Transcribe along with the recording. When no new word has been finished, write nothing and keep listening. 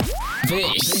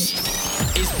This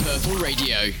is Purple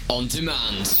Radio on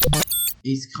demand.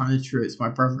 It's kind of true. It's my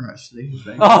brother, actually.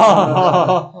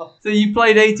 Oh, so you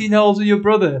played 18 holes with your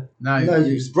brother? No,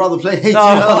 his brother played 18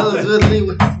 No. holes with Lee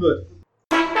Westwood.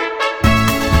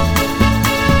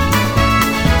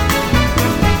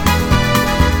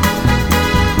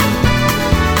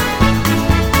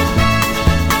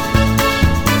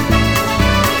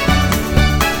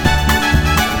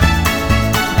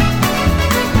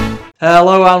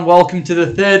 Hello and welcome to the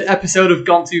third episode of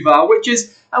Gone Too Far, which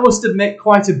is, I must admit,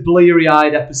 quite a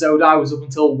bleary-eyed episode. I was up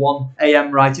until 1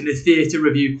 a.m. writing a theatre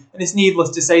review, and it's needless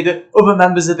to say that other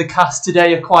members of the cast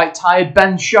today are quite tired.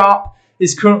 Ben Sharp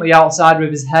is currently outside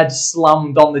with his head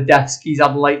slammed on the desk. He's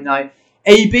had a late night.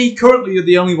 AB, currently you're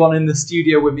the only one in the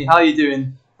studio with me. How are you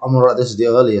doing? I'm alright. This is the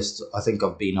earliest I think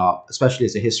I've been up, especially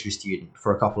as a history student,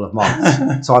 for a couple of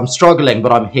months. So I'm struggling,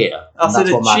 but I'm here. That's and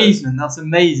an what matters. achievement. That's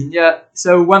amazing. Yeah.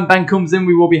 So when Ben comes in,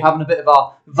 we will be having a bit of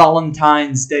our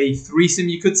Valentine's Day threesome,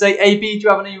 you could say. AB, do you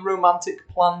have any romantic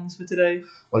plans for today?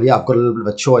 Well, yeah, I've got a little bit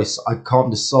of a choice. I can't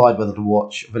decide whether to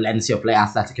watch Valencia play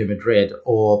Atletico Madrid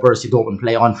or Borussia Dortmund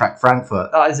play Eintracht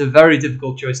Frankfurt. That is a very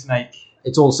difficult choice to make.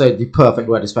 It's also the perfect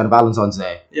way to spend Valentine's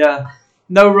Day. Yeah.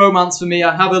 No romance for me.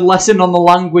 I have a lesson on the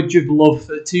language of love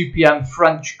at 2 p.m.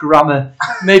 French grammar.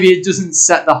 Maybe it doesn't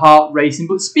set the heart racing.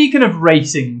 But speaking of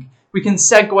racing, we can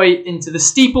segue into the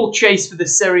steeplechase for the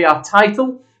Serie A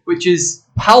title, which is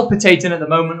palpitating at the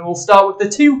moment. We'll start with the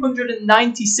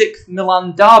 296th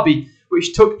Milan derby,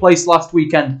 which took place last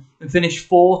weekend and finished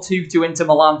 4-2 to Inter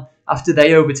Milan after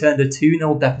they overturned a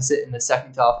 2-0 deficit in the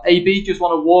second half. AB, just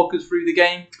want to walk us through the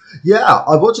game? Yeah,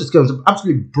 I watched this game. It was an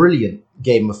absolutely brilliant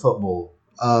game of football.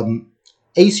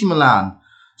 AC Milan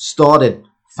started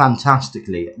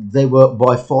fantastically. They were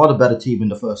by far the better team in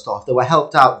the first half. They were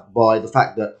helped out by the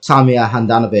fact that Samir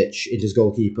Handanovic, Inter's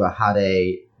goalkeeper, had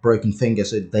a broken finger,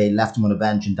 so they left him on the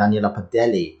bench, and Daniela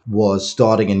Padelli was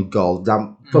starting in goal.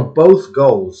 For both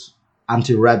goals,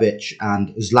 Ante Rebic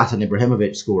and Zlatan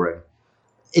Ibrahimovic scoring,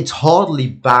 it's hardly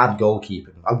bad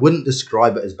goalkeeping. I wouldn't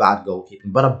describe it as bad goalkeeping,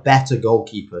 but a better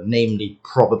goalkeeper, namely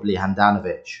probably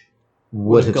Handanovic,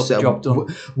 would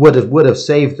have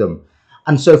saved them.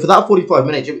 And so for that 45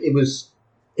 minutes, it was,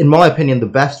 in my opinion, the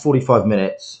best 45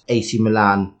 minutes AC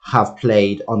Milan have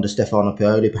played under Stefano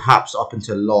Pioli, perhaps up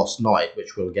until last night,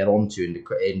 which we'll get onto in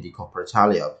the Coppa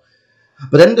Italia.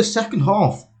 But then in the second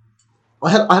half, I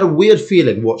had a weird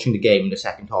feeling watching the game in the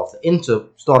second half. The Inter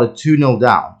started 2-0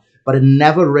 down, but it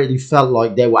never really felt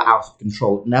like they were out of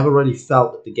control. It never really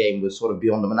felt that the game was sort of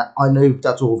beyond them. And I know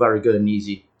that's all very good and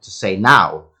easy to say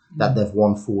now, that they've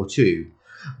won 4-2.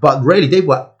 But really, they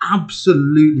were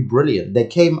absolutely brilliant. They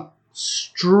came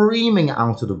streaming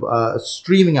out of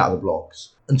the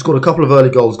blocks and scored a couple of early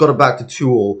goals, got it back to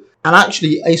 2-2. And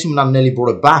actually, AC Milan nearly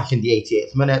brought it back in the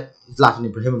 88th minute. Zlatan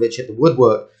Ibrahimovic hit the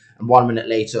woodwork, and 1 minute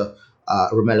later,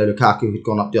 Romelu Lukaku had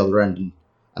gone up the other end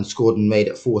and scored and made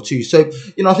it 4-2. So,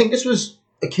 I think this was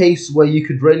a case where you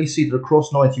could really see that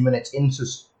across 90 minutes,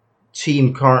 Inter's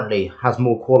team currently has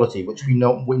more quality, which we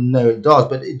know it does,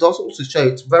 but it does also show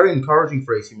it's very encouraging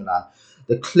for AC Milan.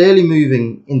 They're clearly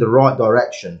moving in the right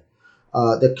direction.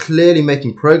 They're clearly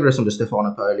making progress under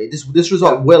Stefano Pioli. This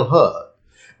result will hurt,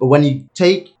 but when you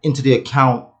take into the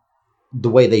account the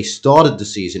way they started the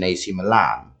season, AC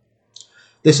Milan,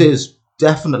 this is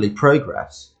definitely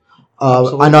progress.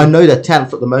 And I know they're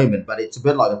 10th at the moment, but it's a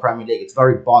bit like the Premier League. It's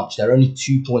very bunched. They're only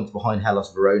 2 points behind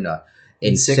Hellas Verona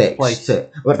in sixth place.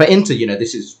 But for Inter,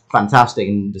 this is fantastic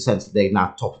in the sense that they're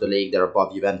now top of the league. They're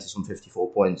above Juventus on 54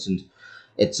 points, and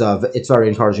it's very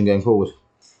encouraging going forward.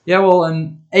 Yeah, well,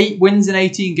 8 wins in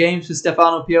 18 games for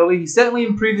Stefano Pioli. He certainly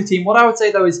improved the team. What I would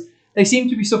say, though, is they seem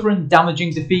to be suffering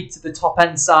damaging defeat to the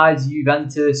top-end sides,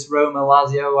 Juventus, Roma,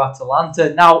 Lazio,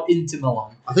 Atalanta, now Inter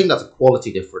Milan. I think that's a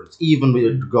quality difference, even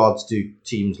with regards to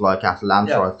teams like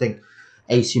Atalanta. Yeah. I think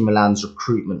AC Milan's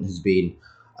recruitment has been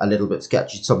a little bit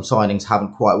sketchy. Some signings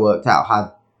haven't quite worked out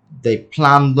how they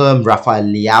planned them. Rafael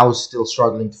Leao's still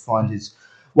struggling to find he's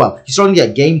struggling to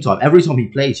get game time. Every time he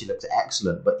plays, he looks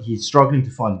excellent, but he's struggling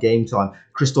to find game time.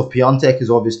 Christoph Piątek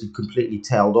has obviously completely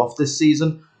tailed off this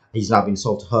season. He's now been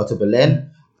sold to Hertha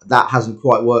Berlin. That hasn't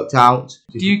quite worked out.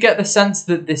 Do you get the sense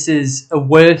that this is a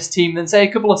worse team than, say,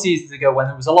 a couple of seasons ago when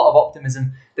there was a lot of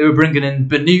optimism? They were bringing in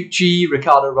Bonucci,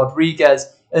 Ricardo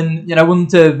Rodriguez, and,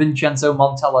 under Vincenzo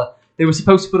Montella, they were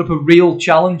supposed to put up a real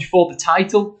challenge for the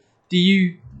title. Do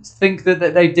you think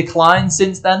that they've declined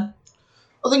since then?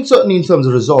 I think certainly in terms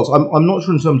of results. I'm not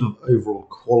sure in terms of overall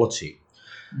quality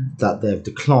that they've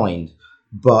declined,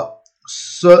 but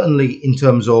certainly in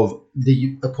terms of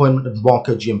the appointment of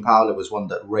Marco Giampaolo was one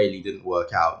that really didn't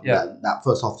work out. Yeah. That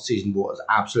first half of the season was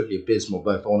absolutely abysmal,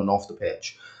 both on and off the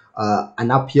pitch. And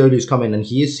now Pioli's come in, and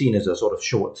he is seen as a sort of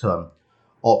short-term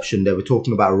option. They were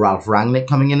talking about Ralph Rangnick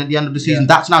coming in at the end of the season.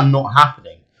 That's now not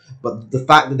happening. But the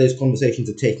fact that those conversations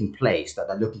are taking place, that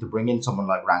they're looking to bring in someone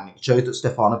like Rangnick, shows that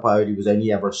Stefano Pioli was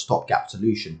only ever a stopgap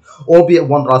solution, albeit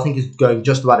one that I think is going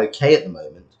just about okay at the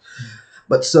moment.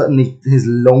 But certainly his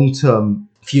long-term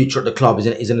future at the club is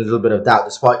in a little bit of doubt,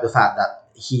 despite the fact that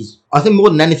I think more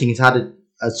than anything, he's had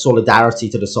a solidarity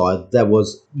to the side. There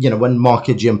was, when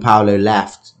Marco Giampaolo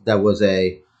left, there was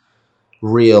a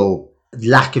real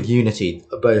lack of unity,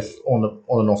 both on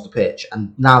and off the pitch.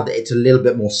 And now that it's a little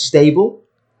bit more stable,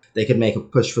 they could make a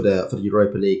push for the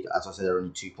Europa League. As I said, they're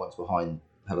only 2 points behind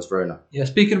Hellas Verona. Yeah,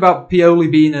 speaking about Pioli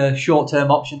being a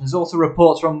short-term option, there's also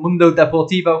reports from Mundo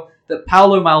Deportivo that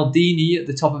Paolo Maldini at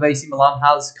the top of AC Milan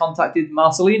has contacted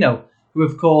Marcelino, who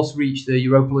of course reached the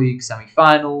Europa League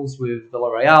semi-finals with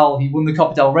Villarreal. He won the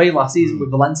Copa del Rey last season with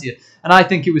Valencia, and I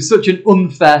think it was such an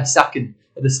unfair sacking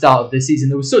at the start of this season.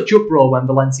 There was such uproar when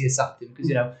Valencia sacked him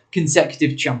because,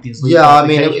 consecutive Champions League. Yeah, I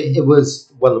mean, it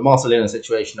was, the Marcelino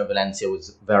situation of Valencia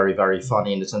was very, very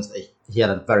funny in the sense that he had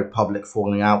a very public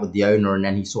falling out with the owner, and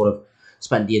then he sort of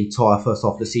spent the entire first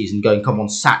half of the season going, come on,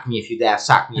 sack me if you're there,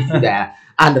 sack me if you're there.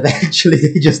 And eventually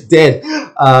he just did.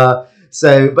 But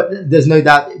there's no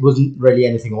doubt it wasn't really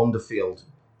anything on the field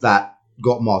that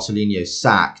got Marcelino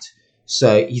sacked.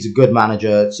 So he's a good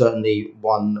manager, certainly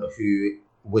one who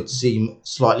would seem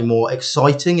slightly more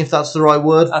exciting, if that's the right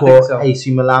word, for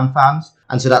AC Milan fans.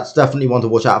 And so that's definitely one to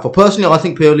watch out for. Personally, I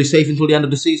think Pioli's safe until the end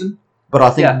of the season. But I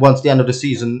think once the end of the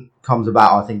season comes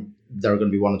about, I think there are going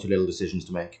to be one or two little decisions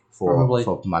to make for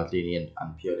Maldini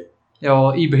and Pioli. Yeah,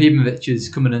 well, Ibrahimovic has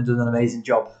come in and done an amazing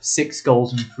job. 6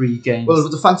 goals in 3 games. Well, it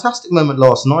was a fantastic moment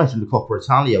last night in the Coppa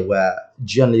Italia where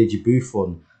Gianluigi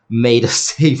Buffon made a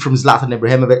save from Zlatan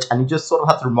Ibrahimovic, and you just sort of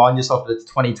have to remind yourself that it's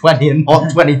 2020 and not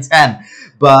 2010.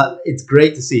 But it's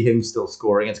great to see him still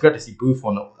scoring. It's great to see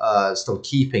Buffon still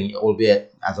keeping,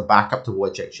 albeit as a backup to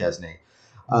Wojciech Szczesny.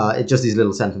 It's just these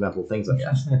little sentimental things, I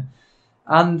guess.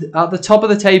 And at the top of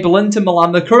the table, Inter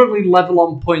Milan, they're currently level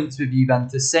on points with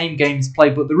Juventus. Same games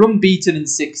played, but they're unbeaten in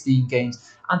 16 games.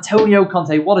 Antonio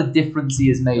Conte, what a difference he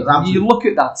has made. You look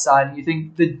at that side and you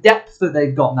think the depth that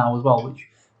they've got now as well, which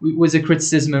was a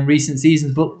criticism in recent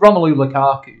seasons, but Romelu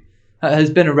Lukaku has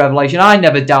been a revelation. I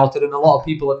never doubted him. A lot of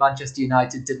people at Manchester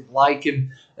United didn't like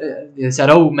him. They said,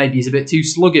 maybe he's a bit too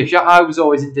sluggish. I was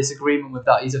always in disagreement with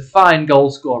that. He's a fine goal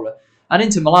scorer. And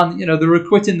Inter Milan, they're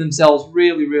acquitting themselves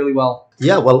really, really well.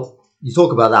 Yeah, well, you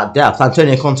talk about that depth.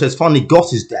 Antonio Conte has finally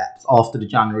got his depth after the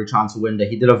January transfer window.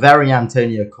 He did a very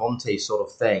Antonio Conte sort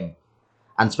of thing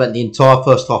and spent the entire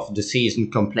first half of the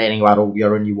season complaining about,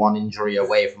 you're only one injury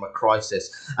away from a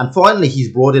crisis. And finally,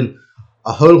 he's brought in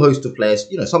a whole host of players,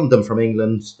 some of them from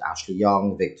England, Ashley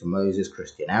Young, Victor Moses,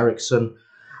 Christian Eriksen.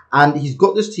 And he's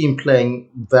got this team playing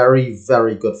very,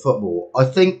 very good football. I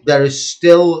think there is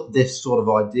still this sort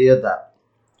of idea that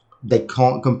they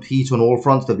can't compete on all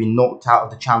fronts. They've been knocked out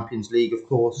of the Champions League, of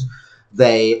course.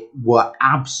 They were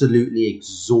absolutely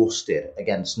exhausted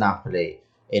against Napoli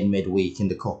in midweek in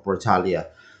the Coppa Italia.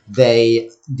 The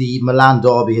Milan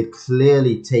derby had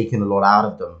clearly taken a lot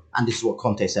out of them. And this is what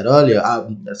Conte said earlier,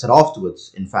 said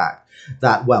afterwards, in fact,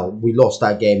 that, we lost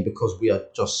that game because we are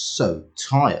just so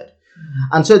tired.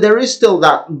 And so there is still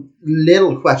that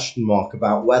little question mark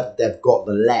about whether they've got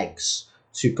the legs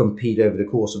to compete over the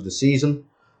course of the season,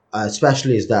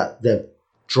 especially as that they've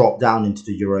dropped down into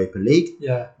the Europa League.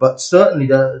 Yeah. But certainly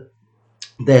they're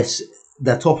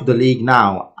top of the league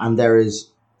now, and there is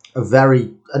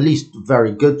at least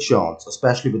very good chance,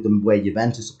 especially with the way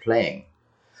Juventus are playing,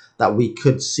 that we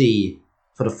could see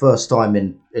for the first time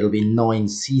it'll be 9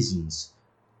 seasons,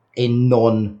 a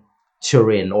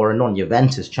non-Turin or a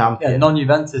non-Juventus champion. Yeah,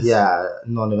 non-Juventus. Yeah,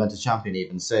 non-Juventus champion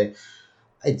even. So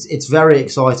it's very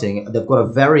exciting. They've got a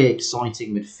very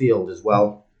exciting midfield as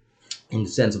well, in the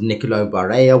sense of Nicolo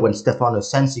Barella. When Stefano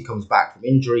Sensi comes back from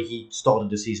injury, he started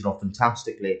the season off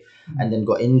fantastically and then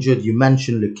got injured. You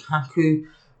mentioned Lukaku,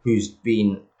 who's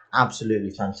been absolutely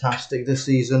fantastic this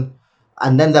season.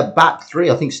 And then their back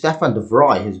three, I think Stefan de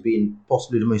Vrij has been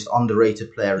possibly the most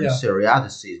underrated player in Serie A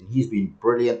this season. He's been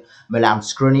brilliant. Milan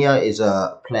Skriniar is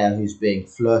a player who's being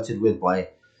flirted with by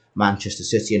Manchester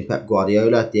City and Pep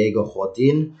Guardiola. Diego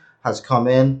Godin has come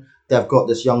in. They've got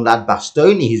this young lad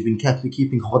Bastoni who's been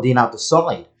keeping Godin out the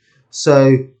side.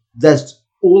 So there's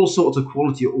all sorts of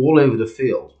quality all over the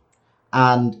field.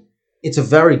 And it's a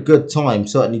very good time,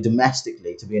 certainly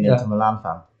domestically, to be an Inter Milan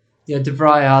fan. Yeah, De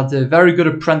Vrij had a very good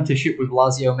apprenticeship with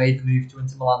Lazio, made the move to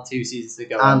Inter Milan 2 seasons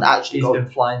ago. And actually he's been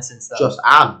flying since then. Just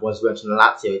add, was mentioned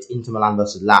Lazio, it's Inter Milan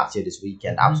versus Lazio this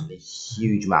weekend. Absolutely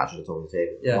huge match at the top of the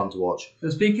table. Yeah. One to watch. So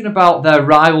speaking about their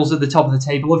rivals at the top of the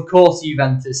table, of course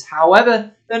Juventus.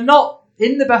 However, they're not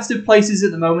in the best of places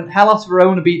at the moment. Hellas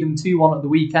Verona beat them 2-1 at the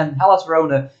weekend. Hellas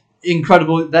Verona,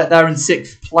 incredible, they're in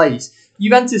 6th place.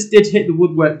 Juventus did hit the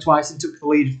woodwork twice and took the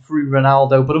lead through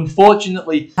Ronaldo, but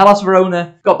unfortunately, Hellas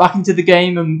Verona got back into the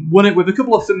game and won it with a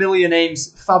couple of familiar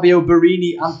names, Fabio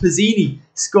Barini and Pizzini,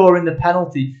 scoring the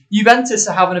penalty. Juventus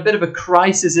are having a bit of a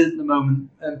crisis at the moment.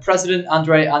 President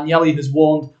Andrea Agnelli has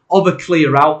warned of a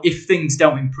clear out if things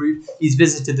don't improve. He's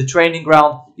visited the training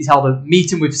ground, he's held a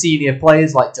meeting with senior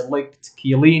players like De Ligt,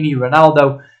 Chiellini,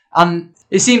 Ronaldo, and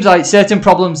it seems like certain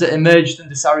problems that emerged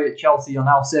under Sarri at Chelsea are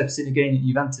now surfacing again at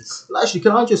Juventus. Well, actually,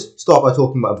 can I just start by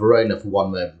talking about Verona for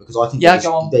one moment? Because I think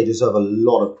they deserve a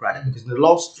lot of credit. Because in the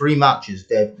last 3 matches,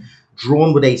 they've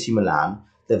drawn with AC Milan,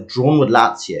 they've drawn with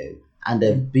Lazio, and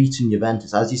they've beaten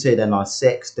Juventus. As you say, they're now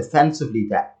 6th. Defensively,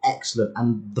 they're excellent.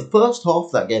 And the first half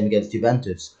of that game against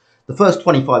Juventus, the first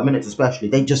 25 minutes especially,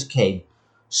 they just came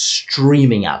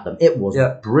streaming at them. It was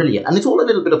brilliant. And it's all a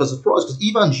little bit of a surprise because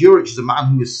Ivan Juric is a man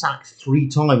who was sacked 3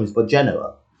 times by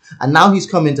Genoa. And now he's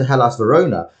come into Hellas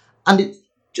Verona. And it's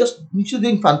just, he's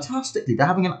doing fantastically. They're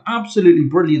having an absolutely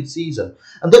brilliant season.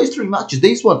 And those 3 matches,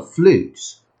 these weren't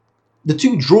flukes. The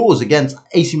 2 draws against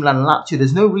AC Milan and Lazio,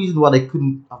 there's no reason why they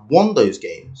couldn't have won those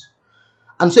games.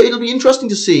 And so it'll be interesting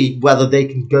to see whether they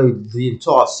can go the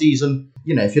entire season.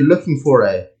 You know, if you're looking for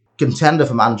a contender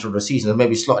for manager of the season, and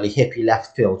maybe slightly hippie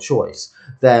left field choice,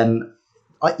 then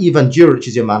Ivan Juric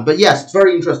is your man. But yes, it's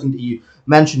very interesting that you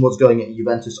mentioned what's going at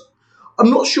Juventus.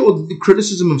 I'm not sure the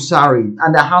criticism of Sarri,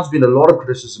 and there has been a lot of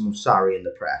criticism of Sarri in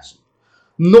the press,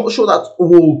 I'm not sure that's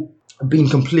all been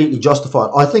completely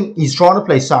justified. I think he's trying to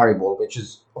play Sarri ball, which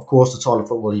is, of course, the style of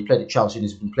football he played at Chelsea and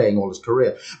he's been playing all his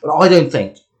career. But I don't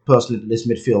think, personally, that this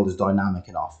midfield is dynamic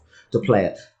enough to play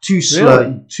it. Too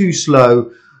slow,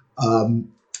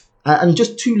 and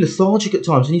just too lethargic at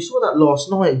times. And you saw that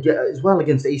last night as well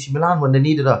against AC Milan when they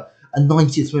needed a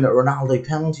 90th minute Ronaldo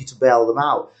penalty to bail them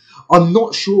out. I'm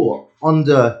not sure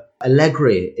under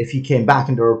Allegri, if he came back,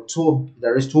 and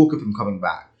there is talk of him coming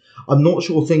back, I'm not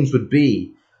sure things would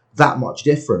be that much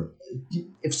different.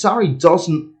 If Sarri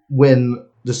doesn't win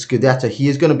the Scudetto, he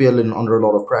is going to be under a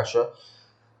lot of pressure.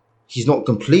 He's not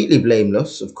completely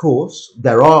blameless, of course.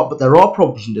 There are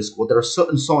problems in this squad. There are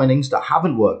certain signings that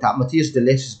haven't worked out. Matthias de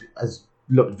Ligt has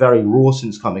looked very raw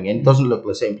since coming in. Doesn't look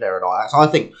the same player at Ajax. I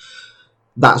think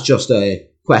that's just a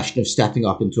question of stepping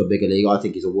up into a bigger league. I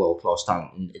think he's a world-class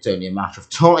talent, and it's only a matter of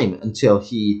time until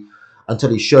he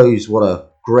shows what a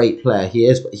great player he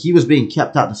is. But he was being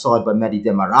kept out the side by Mehdi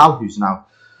Demiral, who's now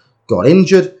got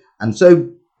injured. And so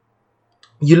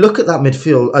you look at that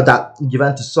midfield, that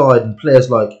Juventus side, and players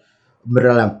like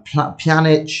Miralem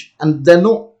Pjanic, and they're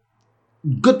not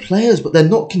good players, but they're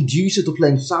not conducive to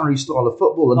playing Sarri's style of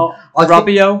football. And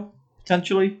Rabiot,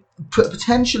 potentially?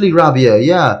 Potentially Rabiot,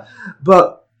 yeah.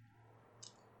 But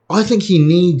I think he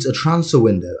needs a transfer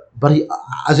window, but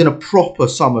as in a proper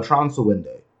summer transfer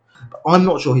window. But I'm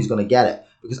not sure he's going to get it,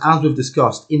 because as we've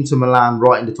discussed, Inter Milan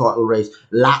right in the title race,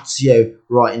 Lazio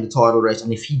right in the title race,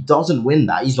 and if he doesn't win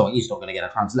that, he's not going to get a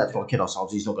transfer. Let's not kid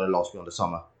ourselves, he's not going to last beyond the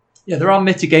summer. Yeah, there are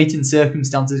mitigating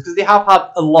circumstances because they have had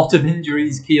a lot of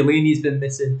injuries. Chiellini's been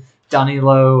missing,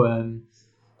 Danilo,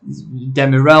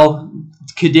 Demiral,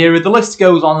 Khedira. The list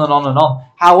goes on and on and on.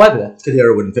 However,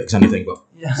 Khedira wouldn't fix anything, but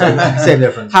same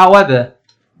difference. However,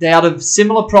 they had a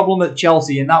similar problem at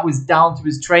Chelsea, and that was down to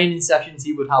his training sessions.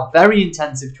 He would have very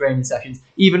intensive training sessions,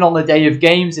 even on the day of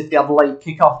games. If they had a late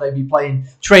kickoff, they'd be playing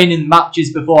training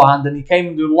matches beforehand, and he came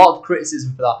under a lot of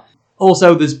criticism for that.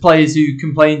 Also, there's players who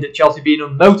complained at Chelsea being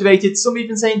unmotivated, some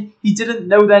even saying he didn't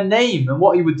know their name, and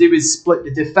what he would do is split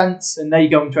the defence, and they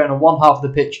go and train on one half of the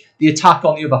pitch, the attack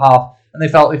on the other half, and they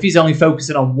felt if he's only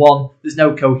focusing on one, there's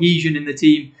no cohesion in the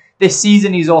team. This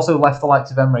season, he's also left the likes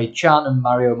of Emre Can and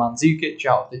Mario Mandzukic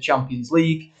out of the Champions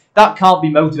League. That can't be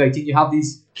motivating. You have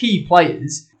these key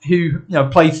players who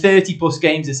play 30 plus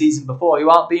games a season before who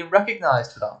aren't being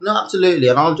recognised for that. No, absolutely,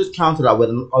 and I'll just counter that with,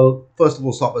 I'll first of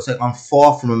all start by saying I'm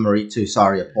far from a Maurizio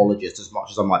Sarri apologist, as much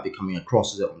as I might be coming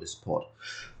across as it on this pod.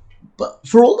 But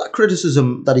for all that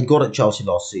criticism that he got at Chelsea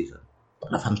last season,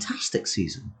 what a fantastic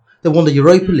season. They won the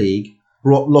Europa League,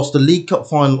 lost the League Cup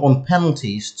final on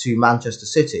penalties to Manchester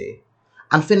City,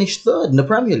 and finished third in the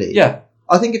Premier League. Yeah.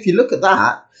 I think if you look at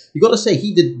that, you've got to say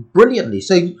he did brilliantly.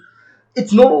 So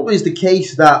it's not always the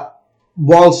case that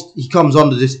whilst he comes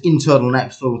under this internal and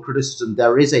external criticism,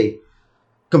 there is a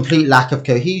complete lack of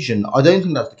cohesion. I don't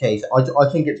think that's the case. I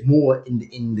think it's more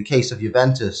in the case of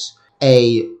Juventus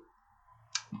a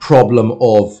problem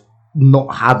of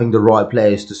not having the right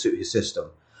players to suit his system,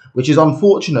 which is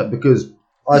unfortunate because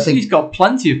I think he's got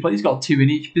plenty of players. He's got 2 in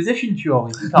each position,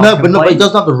 surely. No, but he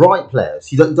doesn't have the right players.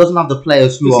 He doesn't have the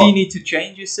players who Does he need to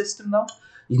change his system though?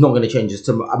 He's not going to change his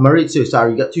system. Maurizio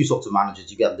Sarri, you get two sorts of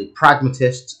managers. You get the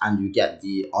pragmatists and you get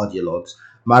the ideologues.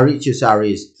 Maurizio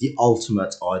Sarri is the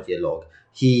ultimate ideologue.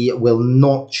 He will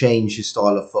not change his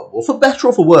style of football, for better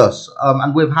or for worse.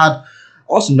 And we've had...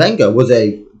 Arsene Wenger was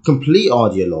a complete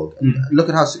ideologue. And look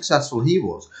at how successful he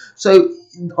was. So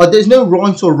there's no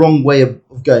right or wrong way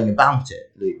of going about it,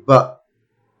 Luke. But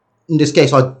in this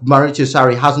case, Maurizio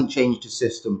Sarri hasn't changed his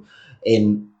system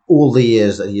in all the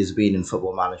years that he has been in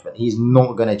football management. He's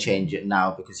not going to change it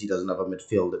now because he doesn't have a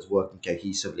midfield that's working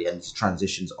cohesively and his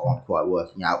transitions aren't quite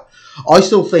working out. I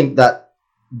still think that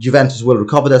Juventus will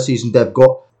recover their season. They've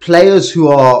got players who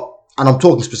are, and I'm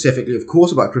talking specifically, of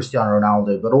course, about Cristiano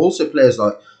Ronaldo, but also players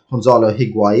like Gonzalo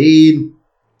Higuain,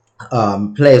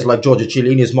 players like Giorgio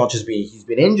Chiellini. As much as he's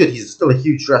been injured, he's still a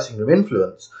huge dressing room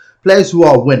influence. Players who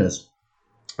are winners.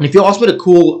 And if you ask me to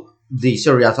call the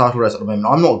Serie A title race at the moment,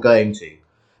 I'm not going to.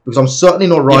 Because I'm certainly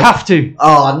not right. You have to.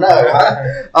 Oh,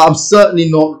 no. I'm certainly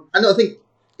not. And I think,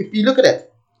 if you look at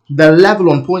it, they're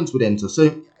level on points with Inter. So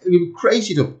it would be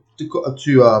crazy to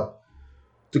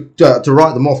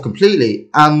write them off completely.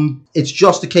 It's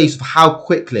just a case of how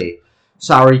quickly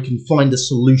Sarri can find a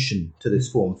solution to this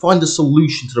form. Find a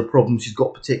solution to the problems he's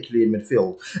got, particularly in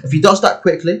midfield. If he does that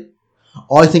quickly,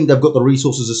 I think they've got the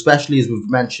resources, especially as we've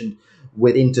mentioned,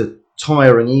 with Inter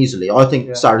tiring easily. I think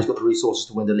Sarri's got the resources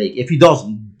to win the league. If he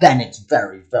doesn't, then it's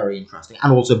very, very interesting.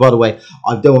 And also, by the way,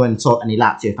 I don't want to insult any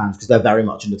Lazio fans because they're very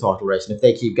much in the title race. And if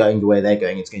they keep going the way they're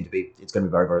going, it's going to be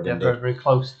very, very good. Very, very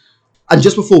close. And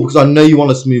just before, because I know you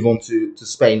want us to move on to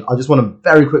Spain, I just want to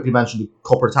very quickly mention the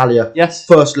Coppa Italia. Yes.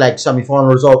 First leg semi-final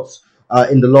results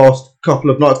in the last couple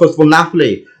of nights. First of all,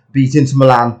 Napoli beat Inter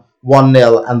Milan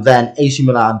 1-0, and then AC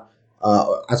Milan,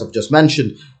 as I've just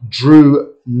mentioned,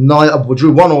 drew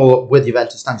 1-1 with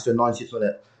Juventus thanks to a 90th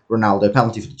minute Ronaldo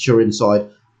penalty for the Turin side.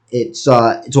 It's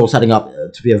all setting up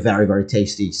to be a very, very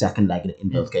tasty second leg in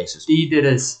both cases. Indeed it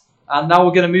is. And now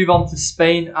we're going to move on to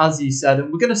Spain, as you said.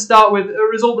 And we're going to start with a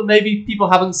result that maybe people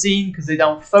haven't seen because they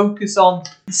don't focus on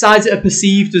sides that are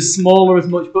perceived as smaller as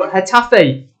much. But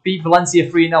Getafe beat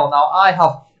Valencia 3-0. Now, I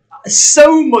have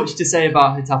so much to say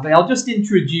about Getafe. I'll just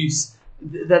introduce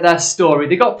their story.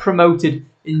 They got promoted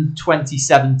in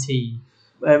 2017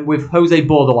 with Jose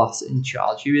Bordalas in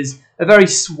charge, who is a very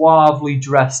suavely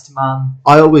dressed man.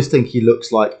 I always think he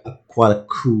looks like quite a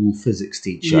cool physics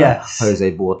teacher, yes.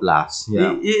 Jose Bordalas.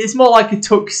 Yeah. It's more like a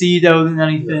tuxedo than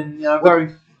anything. You know,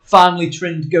 very finely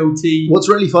trimmed goatee. What's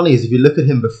really funny is if you look at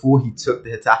him before he took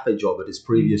the Getafe job at his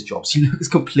previous jobs, he looks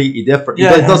completely different. He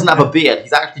doesn't have a beard.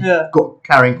 He's actually got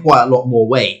carrying quite a lot more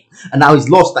weight. And now he's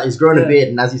lost that. He's grown a beard.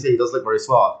 And as you say, he does look very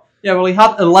suave. Yeah, well, he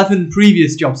had 11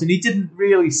 previous jobs, and he didn't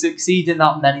really succeed in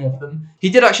that many of them. He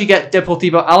did actually get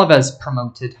Deportivo Alaves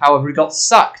promoted. However, he got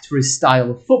sacked for his style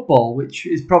of football, which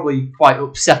is probably quite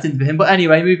upsetting for him. But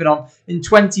anyway, moving on. In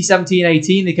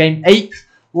 2017-18, they came 8th.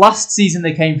 Last season,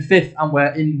 they came 5th and were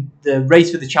in the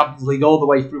race for the Champions League all the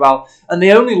way throughout. And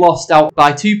they only lost out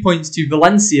by 2 points to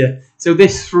Valencia. So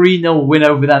this 3-0 win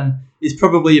over them is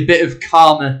probably a bit of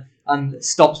karma and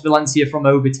stops Valencia from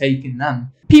overtaking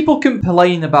them. People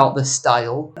complain about the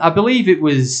style. I believe it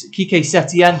was Quique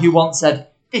Setien who once said,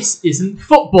 "This isn't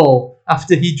football,"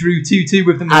 after he drew 2-2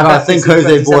 with them. And I think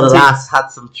Jose Bordalas had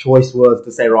some choice words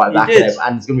to say right back at him.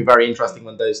 And it's going to be very interesting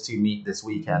when those two meet this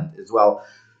weekend as well.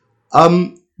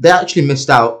 They actually missed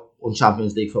out on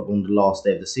Champions League football on the last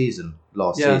day of the season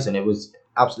last season. It was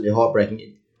absolutely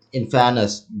heartbreaking. In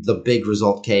fairness, the big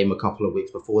result came a couple of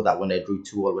weeks before that when they drew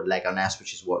 2-2 with Leganés,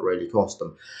 which is what really cost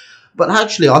them. But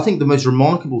actually, I think the most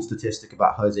remarkable statistic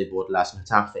about Jose Bordalas and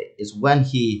Getafe is when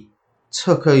he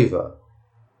took over,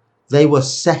 they were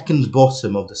second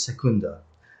bottom of the Segunda,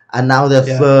 and now they're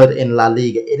third in La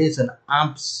Liga. It is an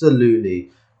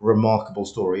absolutely remarkable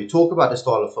story. You talk about the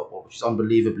style of football, which is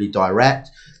unbelievably direct.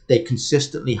 They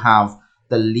consistently have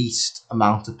the least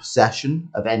amount of possession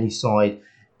of any side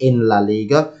in La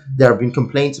Liga. There have been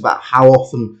complaints about how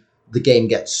often the game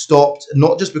gets stopped,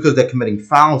 not just because they're committing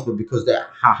fouls, but because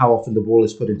how often the ball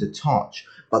is put into touch.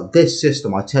 But this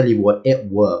system, I tell you what, it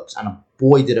works. And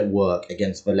boy, did it work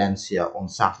against Valencia on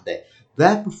Saturday.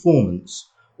 Their performance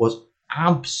was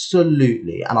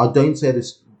absolutely, and I don't say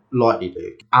this lightly,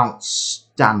 Luke,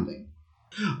 outstanding.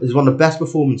 It was one of the best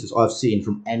performances I've seen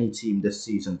from any team this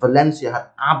season. Valencia had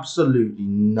absolutely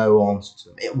no answer to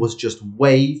them. It was just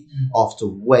wave after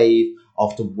wave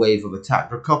after wave of attack.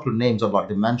 There are a couple of names I'd like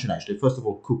to mention, actually. First of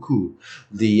all, Cuckoo,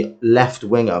 the left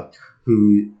winger,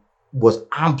 who was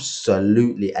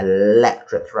absolutely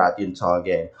electric throughout the entire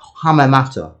game.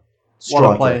 Hamamata,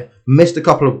 striker, missed a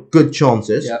couple of good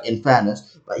chances, in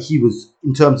fairness, but he was,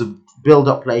 in terms of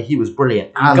build-up play, he was brilliant.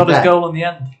 He got his goal in the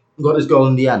end. Got his goal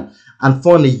in the end. And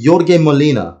finally, Jorge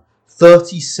Molina,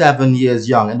 37 years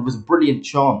young, and it was a brilliant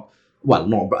chant. Well,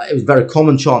 it was a very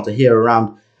common chant to hear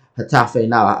around Getafe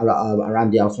now,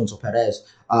 around the Alfonso Perez.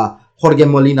 Jorge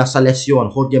Molina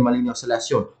selección, Jorge Molina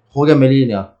selección, Jorge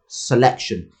Molina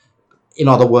selection. In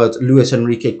other words, Luis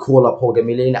Enrique call up Jorge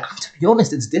Molina. And to be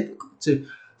honest, it's difficult to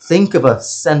think of a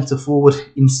centre forward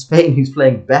in Spain who's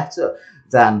playing better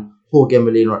than Jorge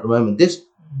Molina at the moment. This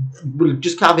will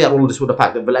just caveat all of this with the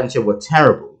fact that Valencia were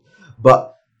terrible,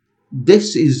 but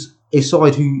this is a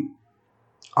side who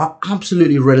are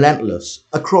absolutely relentless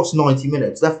across 90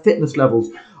 minutes. Their fitness levels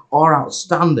are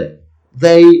outstanding.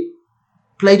 They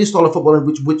play this style of football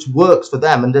which works for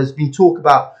them, and there's been talk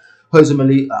about Jose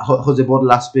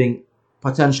Bordalas being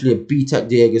potentially a B-Tech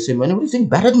Diego Simeone. What do you think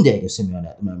better than Diego Simeone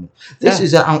at the moment? This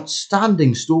is an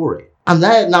outstanding story. And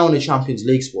they're now in the Champions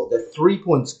League spot. They're 3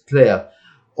 points clear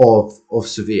of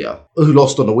Sevilla, who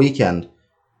lost on the weekend.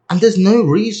 And there's no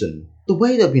reason, the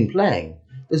way they've been playing,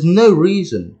 there's no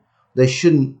reason they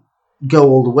shouldn't go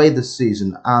all the way this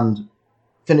season and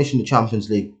finish in the Champions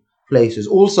League places.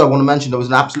 Also, I want to mention there was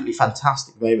an absolutely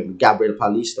fantastic moment with Gabriel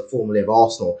Paulista, formerly of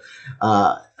Arsenal,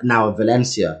 now of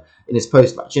Valencia, in his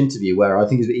post-match interview, where I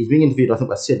think he's being interviewed,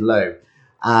 by Sid Lowe,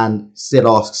 and Sid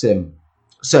asks him,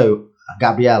 so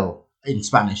Gabriel, in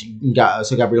Spanish,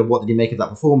 so Gabriel, what did he make of that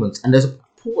performance? And there's a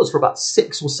pause for about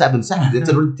 6 or 7 seconds. It's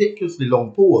a ridiculously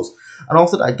long pause. And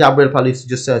after that, Gabriel Paulista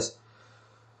just says,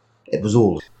 it was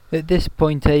all. At this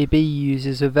point, AB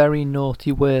uses a very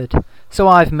naughty word, so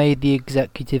I've made the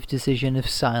executive decision of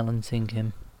silencing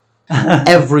him.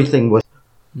 Everything was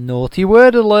naughty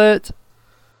word alert.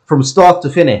 From start to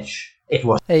finish, it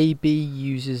was. AB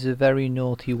uses a very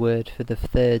naughty word for the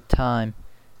 3rd time.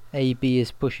 AB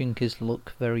is pushing his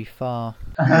luck very far.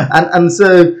 and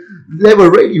so they were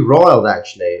really riled,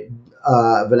 actually,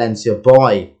 Valencia,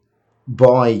 by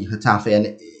Getafe,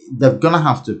 and they're going to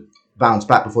have to bounce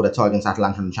back before their tie against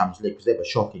Atalanta in the Champions League, because they were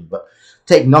shocking. But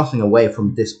take nothing away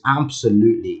from this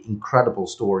absolutely incredible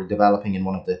story developing in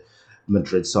one of the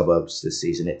Madrid suburbs this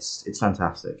season. It's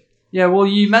fantastic. Yeah, well,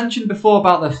 you mentioned before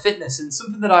about their fitness, and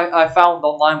something that I found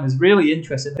online was really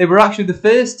interesting. They were actually the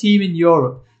first team in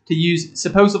Europe to use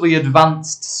supposedly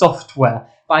advanced software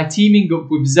by teaming up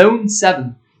with Zone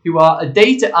 7, who are a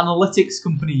data analytics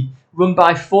company run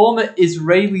by former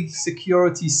Israeli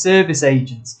security service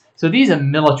agents. So these are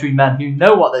military men who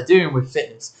know what they're doing with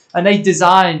fitness, and they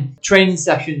design training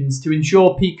sessions to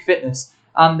ensure peak fitness.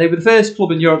 And they were the first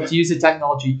club in Europe to use the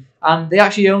technology, and they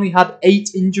actually only had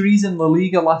 8 injuries in La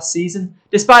Liga last season,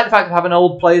 despite the fact of having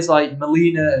old players like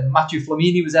Molina and Matthew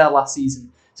Flamini was there last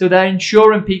season. So they're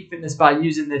ensuring peak fitness by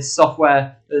using this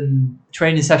software and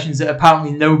training sessions that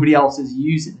apparently nobody else is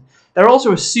using. They're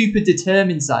also a super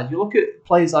determined side. You look at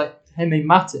players like Jaime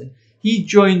Mata. He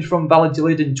joined from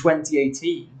Valladolid in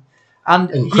 2018.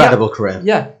 And incredible career.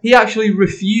 Yeah, he actually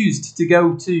refused to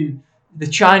go to the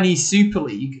Chinese Super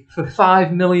League for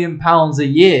 £5 million a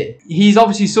year. He's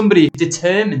obviously somebody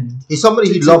determined. He's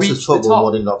somebody who loves his football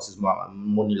more than he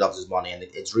loves his money, and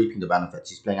it's reaping the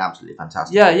benefits. He's playing absolutely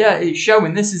fantastic. Yeah, it's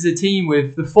showing. This is a team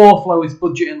with the 4th lowest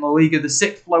budget in La Liga, the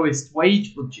 6th lowest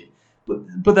wage budget.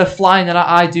 But they're flying, and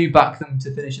I do back them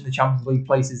to finish in the Champions League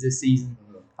places this season.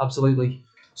 Absolutely.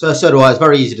 So do I. It's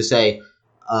very easy to say,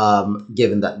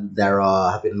 given that there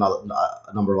have been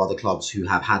a number of other clubs who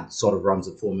have had sort of runs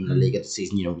of form in the league this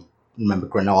season. You know, remember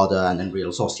Granada and then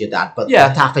Real Sociedad, but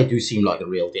Getafe do seem like the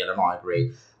real deal, and I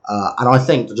agree. And I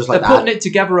think just like they're putting it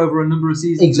together over a number of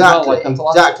seasons. Exactly, as well,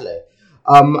 like exactly.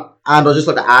 And I'd just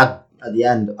like to add at the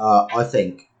end, I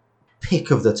think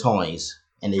pick of the ties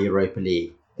in the Europa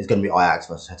League is going to be Ajax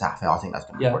versus Getafe. I think that's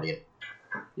going to be brilliant.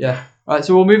 Yeah. Right.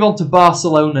 So we'll move on to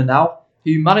Barcelona now,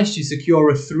 who managed to secure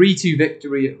a 3-2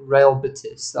 victory at Real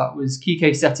Betis. That was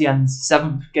Quique Setien's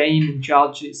 7th game in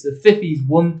charge. It's the 5th he's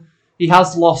won. He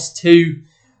has lost 2.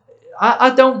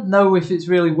 I don't know if it's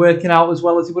really working out as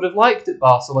well as he would have liked at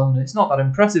Barcelona. It's not that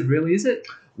impressive, really, is it?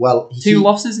 Well, 2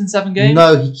 losses in 7 games?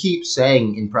 No, he keeps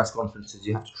saying in press conferences,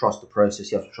 you have to trust the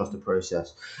process,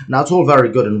 Now, it's all very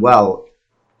good and well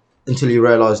until you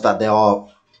realise that they are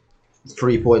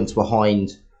 3 points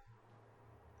behind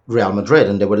Real Madrid,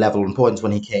 and they were level in points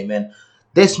when he came in.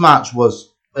 This match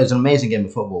was an amazing game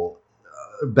of football.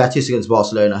 Betis against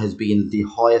Barcelona has been the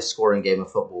highest scoring game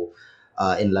of football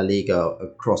in La Liga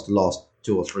across the last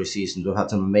 2 or 3 seasons, we've had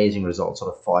some amazing results,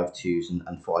 sort of 5-2s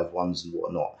and 5-1s and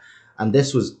whatnot. And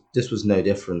this was no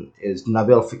different.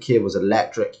 Nabil Fekir was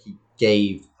electric. He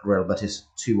gave Real Betis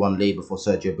 2-1 lead before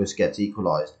Sergio Busquets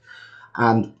equalised.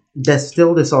 And there's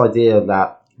still this idea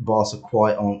that Barca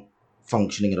quite aren't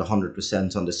functioning at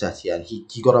 100% under Setien.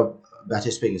 He got a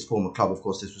Betis being his former club, of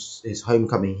course. This was his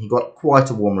homecoming. He got quite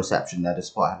a warm reception there,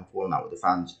 despite having fallen out with the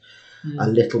fans a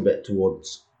little bit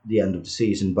towards the end of the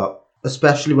season. But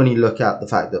especially when you look at the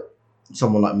fact that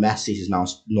someone like Messi has now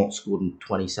not scored in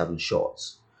 27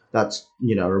 shots. That's,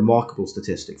 a remarkable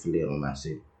statistic for Lionel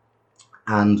Messi.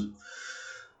 And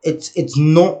it's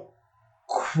not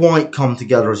quite come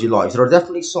together as you like. There are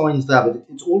definitely signs there, but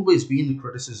it's always been the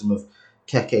criticism of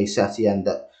Keke Setien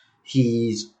that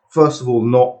he's, first of all,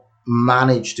 not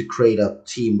managed to create a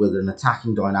team with an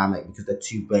attacking dynamic because they're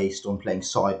too based on playing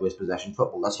sideways possession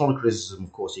football. That's not a criticism,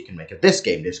 of course, you can make of this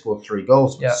game. They scored 3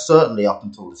 goals, but certainly up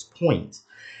until this point,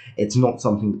 it's not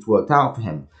something that's worked out for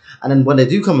him. And then when they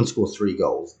do come and score 3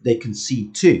 goals, they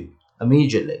concede 2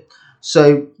 immediately.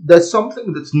 So there's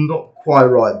something that's not quite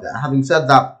right there. Having said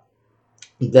that,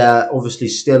 they're obviously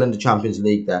still in the Champions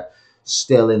League. They're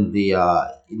still in the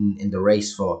in the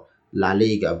race for La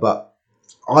Liga. But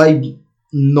I'm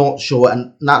not sure,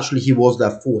 and naturally he was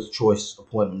their 4th choice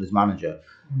appointment as manager.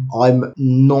 I'm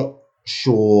not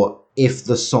sure if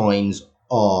the signs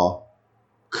are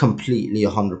completely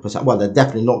 100%. Well, they're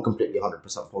definitely not completely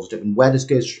 100% positive. And where this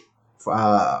goes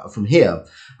from here,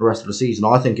 the rest of the season,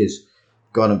 I think is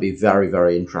going to be very,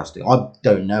 very interesting. I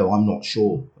don't know. I'm not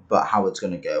sure about how it's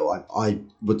going to go. I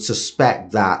would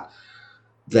suspect that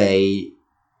they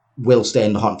will stay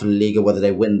in the hunt for the Liga. Whether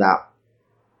they win that,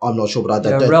 I'm not sure. But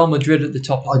I don't. Real Madrid at the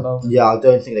top of the moment. Yeah, I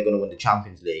don't think they're going to win the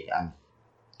Champions League, and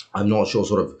I'm not sure,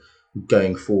 sort of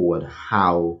going forward,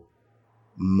 how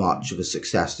much of a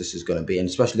success this is going to be. And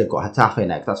especially they've got Getafe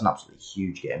next. That's an absolutely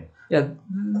huge game. Yeah,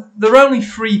 they're only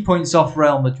 3 points off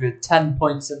Real Madrid, 10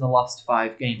 points in the last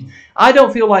 5 games. I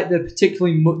don't feel like they're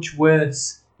particularly much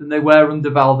worse than they were under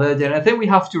Valverde. And I think we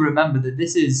have to remember that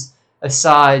this is a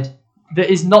side that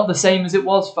is not the same as it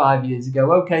was 5 years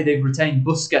ago. Okay, they've retained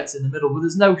Busquets in the middle, but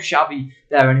there's no Xavi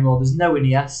there anymore. There's no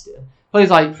Iniesta. Players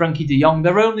like Frankie de Jong,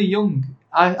 they're only young.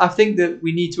 I think that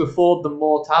we need to afford them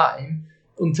more time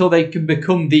until they can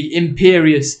become the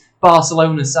imperious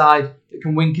Barcelona side that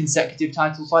can win consecutive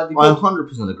titles like they I could.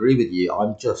 100% agree with you.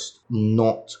 I'm just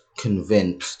not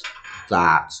convinced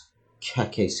that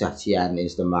Keke Setien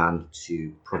is the man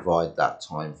to provide that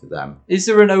time for them. Is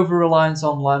there an over-reliance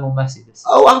on Lionel Messi this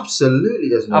season? Oh, absolutely.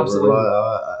 There's an Absolutely.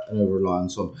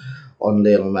 over-reliance on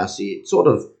Lionel Messi. It's sort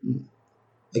of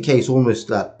a case almost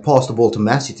that pass the ball to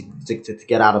Messi to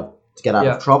get out of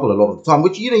trouble a lot of the time,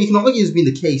 which you can argue has been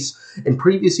the case in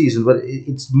previous seasons, but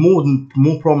it's more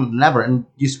prominent than ever. And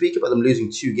you speak about them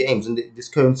losing 2 games, and this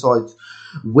coincides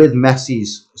with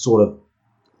Messi's sort of,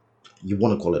 you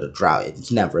want to call it a drought.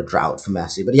 It's never a drought for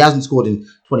Messi, but he hasn't scored in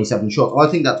 27 shots. I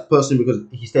think that's personally because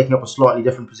he's taking up a slightly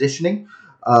different positioning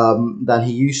than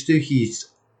he used to. He's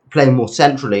playing more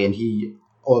centrally, and he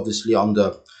obviously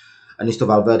under Ernesto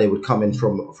Valverde would come in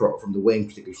from the wing,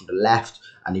 particularly from the left,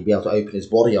 and he'd be able to open his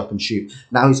body up and shoot.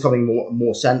 Now he's coming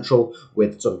more central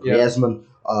with sort of Griezmann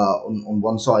on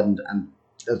one side, and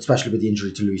especially with the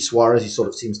injury to Luis Suarez, he sort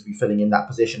of seems to be filling in that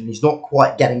position. He's not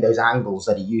quite getting those angles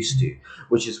that he used to,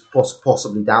 which is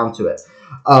possibly down to it.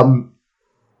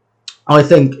 I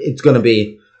think it's going to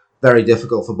be very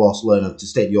difficult for Barcelona to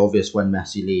state the obvious when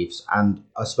Messi leaves, and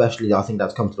especially I think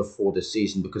that's come to the fore this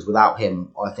season, because without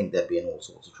him, I think they'd be in all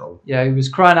sorts of trouble. Yeah, he was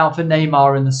crying out for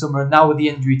Neymar in the summer, and now with the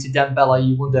injury to Dembele,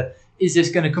 you wonder, is this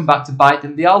going to come back to bite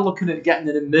them? They are looking at getting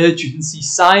an emergency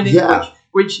signing,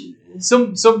 which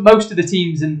most of the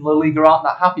teams in La Liga aren't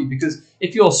that happy, because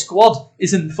if your squad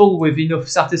isn't full with enough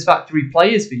satisfactory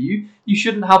players for you, you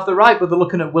shouldn't have the right. But they're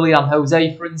looking at Willian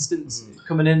Jose, for instance,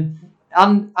 coming in.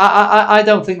 And I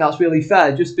don't think that's really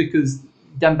fair, just because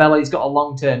Dembele's got a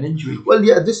long-term injury. Well,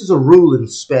 yeah, this is a rule in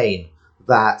Spain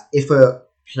that if a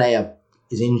player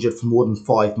is injured for more than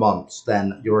 5 months,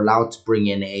 then you're allowed to bring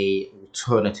in an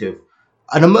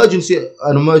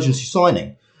emergency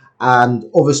signing.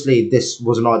 And obviously, this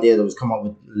was an idea that was come up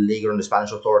with Liga and the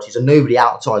Spanish authorities, and nobody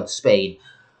outside Spain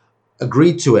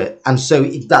agreed to it. And so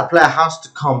that player has to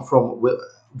come from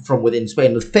within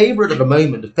Spain. The favourite at the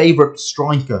moment, the favourite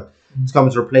striker to come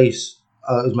to replace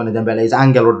Ousmane Dembele is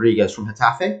Angel Rodriguez from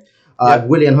Getafe.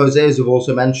 Willian Jose, as we've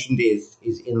also mentioned, is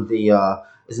in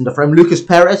the frame. Lucas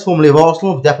Perez, formerly of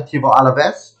Arsenal, of Deportivo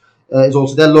Alaves, is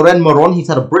also there. Loren Moron, he's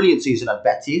had a brilliant season at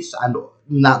Betis, and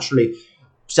naturally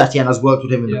Setien has worked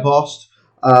with him in the past.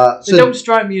 They don't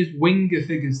strike me as winger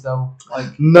figures though. Like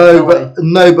No,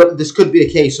 but this could be a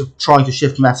case of trying to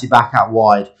shift Messi back out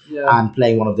wide and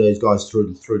playing one of those guys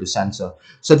through the centre.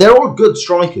 So they're all good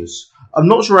strikers. I'm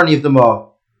not sure any of them are.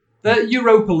 The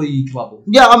Europa League level.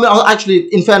 Yeah, I mean, actually,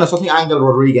 in fairness, I think Angel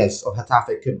Rodriguez of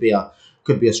Getafe could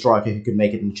be a striker who could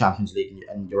make it in the Champions League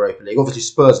and Europa League. Obviously,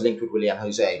 Spurs linked with Willian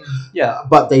Jose. Yeah,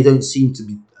 but they don't seem to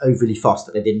be overly fussed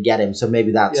that they didn't get him. So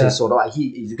maybe that's a sort of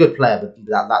he's a good player, but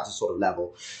that's a sort of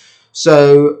level.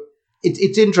 So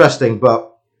it's interesting,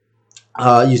 but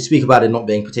you speak about it not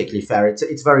being particularly fair. It's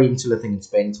a very insular thing in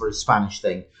Spain. It's a very Spanish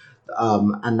thing.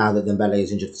 And now that Dembele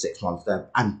is injured for 6 months,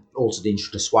 and also the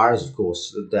injury to Suarez, of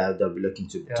course, they'll be looking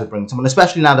to bring someone.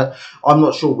 Especially now that I'm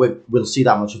not sure we'll see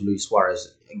that much of Luis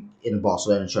Suarez in a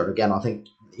Barcelona shirt again. I think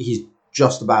he's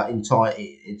just about in time.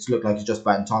 It's looked like he's just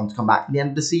about in time to come back at the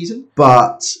end of the season.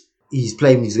 But he's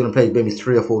going to play maybe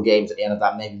 3 or 4 games at the end of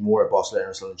that, maybe more at Barcelona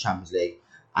or in the Champions League.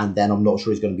 And then I'm not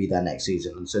sure he's going to be there next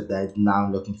season. And so they're now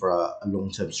looking for a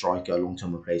long-term striker, a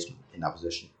long-term replacement in that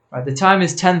position. Right, the time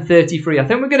is 10:33. I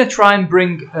think we're going to try and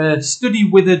bring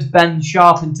study-withered Ben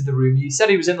Sharp into the room. He said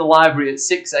he was in the library at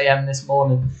 6 a.m. this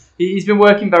morning. He's been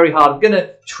working very hard. I'm going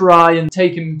to try and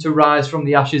take him to rise from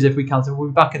the ashes if we can. So we'll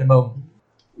be back in a moment.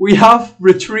 We have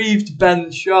retrieved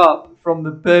Ben Sharp from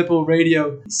the Purple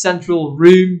Radio Central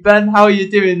Room. Ben, how are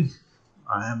you doing?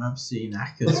 I am absolutely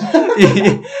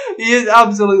knackered. He is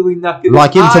absolutely knackered.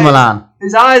 Like Inter Milan.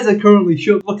 His eyes are currently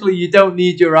shut. Luckily, you don't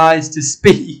need your eyes to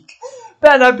speak.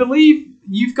 Ben, I believe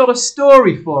you've got a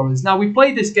story for us. Now, we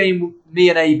played this game, me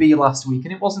and AB, last week,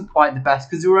 and it wasn't quite the best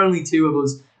because there were only 2 of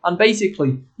us. And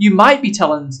basically, you might be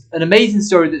telling an amazing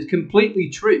story that's completely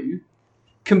true,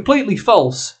 completely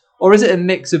false, or is it a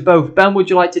mix of both? Ben, would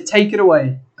you like to take it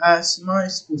away? So my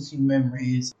sporting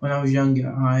memory is when I was younger,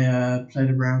 I played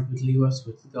around with Lee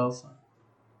Westwood, the golfer.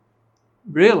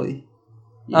 Really?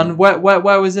 Yeah. And where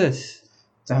was this?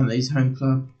 Down at his home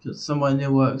club, somewhere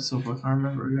near work, so I can't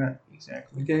remember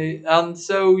exactly. Okay, and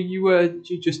so you were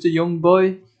just a young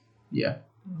boy? Yeah.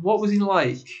 What was he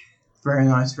like? Very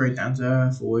nice, very down to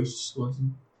earth, always just wanted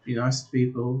to be nice to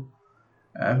people.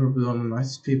 Probably one of the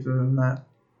nicest people I've ever met.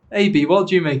 AB, what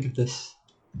do you make of this?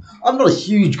 I'm not a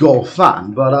huge golf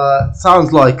fan, but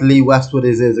sounds like Lee Westwood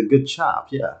is a good chap,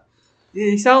 yeah.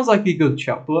 He sounds like a good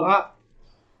chap, but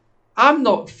I'm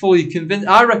not fully convinced.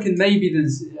 I reckon maybe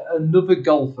there's another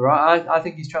golfer. I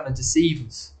think he's trying to deceive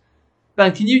us.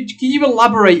 Ben, can you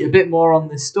elaborate a bit more on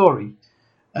this story?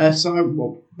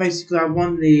 Basically, I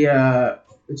won the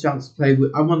chance to play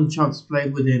with. I won the chance to play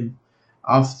with him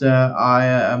after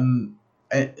I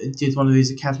did one of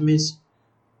his academies.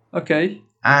 Okay.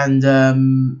 And I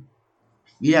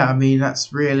mean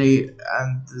that's really,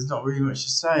 and there's not really much to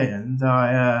say. And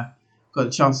I got a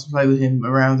chance to play with him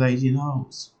around 18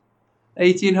 holes.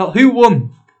 18 holes. Who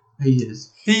won? He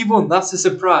is. He won. That's a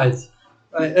surprise.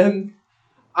 Right.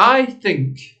 I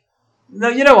think. No,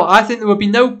 you know what? I think there would be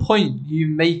no point you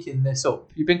making this up.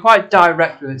 You've been quite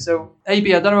direct with it. So,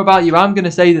 AB, I don't know about you. I'm going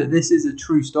to say that this is a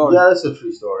true story. Yeah, it's a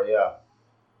true story, yeah.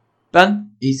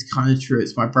 Ben? It's kind of true.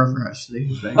 It's my brother, actually.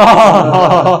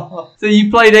 Oh, so you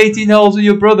played 18 holes with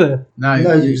your brother? No,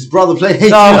 his brother played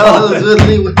 18 holes with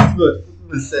Lee Westwood.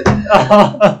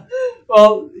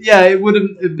 Well, yeah, it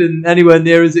wouldn't have been anywhere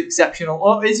near as exceptional.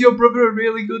 Oh, is your brother a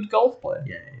really good golf player?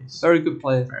 Yeah, he is. Very good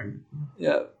player. Very good.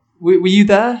 Yeah. Were you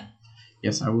there?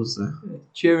 Yes, I was there.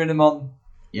 Cheering him on.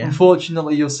 Yeah.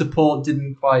 Unfortunately, your support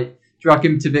didn't quite drag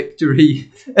him to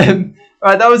victory.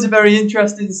 Right, that was a very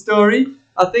interesting story.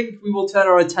 I think we will turn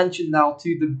our attention now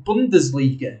to the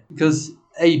Bundesliga because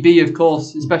AB, of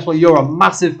course, especially you're a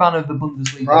massive fan of the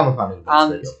Bundesliga. I'm a fan of the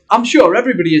Bundesliga. And I'm sure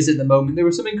everybody is at the moment. There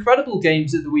were some incredible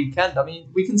games at the weekend. I mean,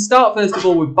 we can start first of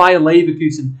all with Bayer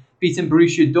Leverkusen beating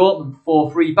Borussia Dortmund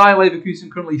 4-3. Bayer Leverkusen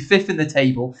currently 5th in the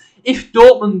table. If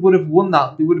Dortmund would have won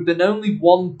that, they would have been only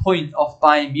 1 point off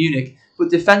Bayern Munich. But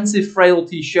defensive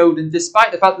frailty showed, and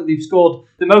despite the fact that they've scored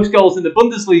the most goals in the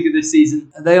Bundesliga this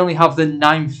season, they only have the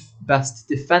 9th best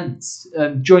defence,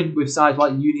 joint with sides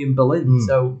like Union Berlin.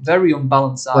 So very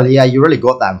unbalanced side. Well, yeah, you really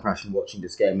got that impression watching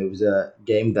this game. It was a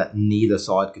game that neither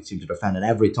side could seem to defend, and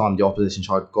every time the opposition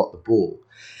side got the ball,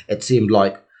 it seemed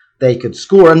like they could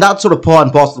score. And that's sort of part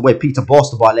and parcel of the way Peter Bosz,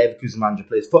 the Bayer Leverkusen manager,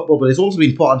 plays football, but it's also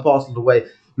been part and parcel of the way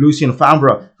Lucien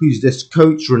Favre, who's this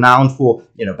coach renowned for,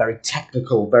 very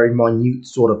technical, very minute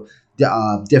sort of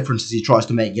differences he tries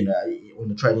to make, on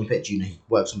the training pitch. He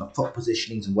works on the foot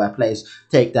positionings and where players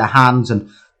take their hands, and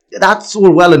that's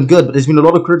all well and good, but there's been a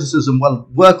lot of criticism. Well,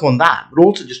 work on that, but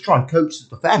also just try and coach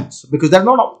the defence, because they're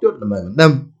not good at the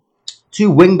moment. 2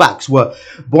 wing-backs were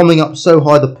bombing up so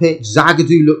high the pitch.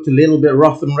 Zagadou looked a little bit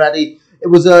rough and ready. it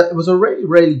was a really,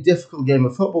 really difficult game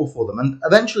of football for them. And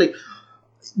eventually,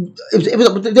 it was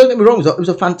don't get me wrong, it was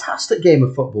a fantastic game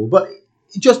of football. But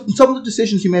just some of the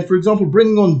decisions he made, for example,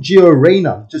 bringing on Gio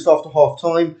Reyna just after half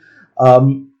time,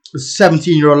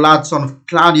 17-year-old lad, son of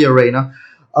Claudio Reyna.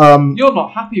 You're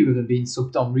not happy with him being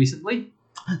subbed on recently?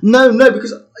 No,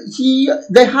 because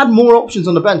they had more options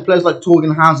on the bench, players like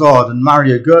Torgan Hazard and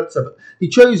Mario Götze, but he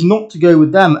chose not to go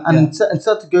with them and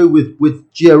instead to go with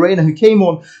Gio Reyna, who came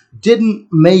on, didn't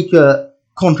make a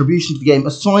contribution to the game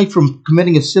aside from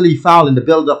committing a silly foul in the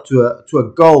build-up to a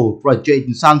goal by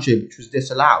Jadon Sancho, which was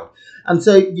disallowed. And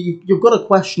so you've got to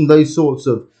question those sorts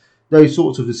of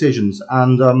decisions,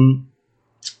 and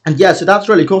yeah, so that's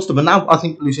really cost them. And now I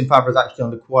think Lucien Favre is actually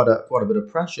under quite a bit of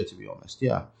pressure, to be honest.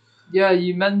 Yeah. Yeah,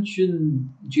 you mentioned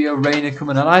Gio Reyna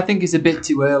coming on. I think it's a bit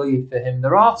too early for him.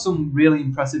 There are some really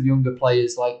impressive younger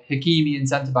players, like Hakimi in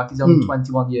centre-back. He's only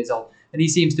 21 years old, and he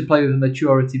seems to play with a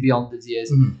maturity beyond his years.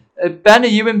 Ben, are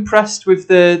you impressed with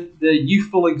the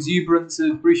youthful exuberance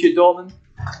of Borussia Dortmund?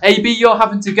 AB, you're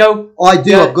having to go. I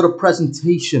do. Yeah. I've got a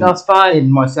presentation. That's fine.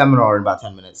 In my seminar in about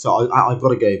 10 minutes, so I've got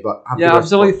to go. But yeah,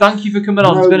 absolutely. Thank you for coming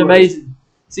on. It's been amazing.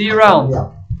 See you around.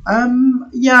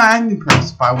 Yeah, I'm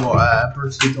impressed by what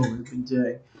Borussia Dortmund have been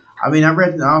doing. I mean, I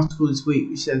read an article this week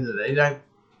which said that they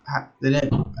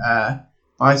don't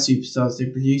buy superstars; they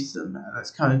produce them. And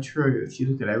that's kind of true if you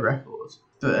look at their records.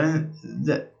 But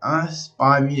unless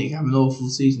Bayern Munich have an awful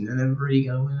season, they're never really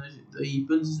going to win the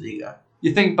Bundesliga.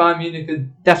 You think Bayern Munich are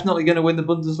definitely going to win the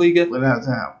Bundesliga? Without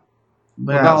doubt.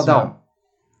 Without doubt.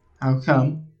 How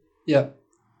come? Yeah.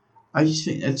 I just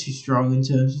think they're too strong in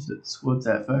terms of the squad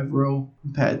depth overall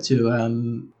compared to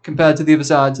the other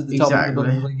sides at the top of the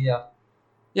Bundesliga.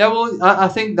 Yeah, well, I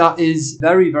think that is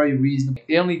very, very reasonable.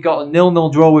 They only got a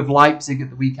 0-0 draw with Leipzig at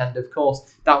the weekend, of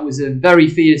course. That was a very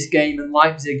fierce game, and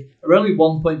Leipzig are only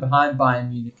 1 point behind Bayern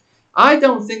Munich. I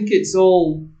don't think it's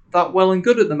all that well and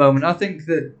good at the moment. I think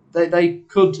that they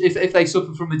could, if they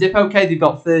suffer from a dip, okay, they've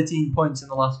got 13 points in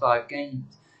the last 5 games.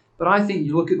 But I think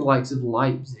you look at the likes of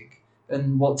Leipzig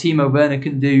and what Timo Werner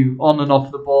can do on and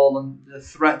off the ball and the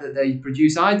threat that they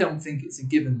produce, I don't think it's a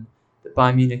given that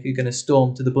Bayern Munich are going to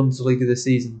storm to the Bundesliga this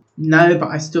season. No, but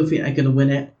I still think they're going to win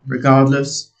it,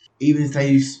 regardless. Even if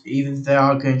they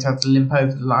are going to have to limp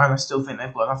over the line, I still think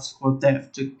they've got enough squad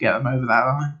depth to get them over that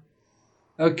line.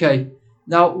 Okay,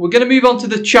 now we're going to move on to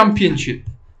the Championship.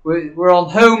 We're on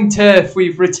home turf.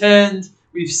 We've returned.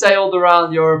 We've sailed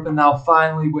around Europe, and now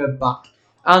finally we're back.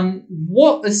 And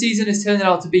what the season is turning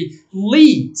out to be,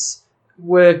 Leeds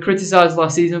were criticised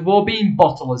last season for being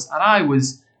bottlers, and I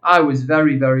was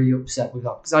very, very upset with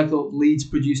that because I thought Leeds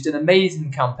produced an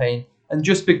amazing campaign, and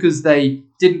just because they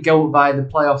didn't go via the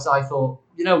playoffs, I thought,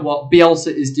 you know what,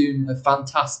 Bielsa is doing a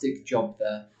fantastic job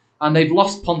there. And they've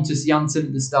lost Pontus Jansson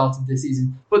at the start of this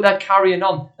season, but they're carrying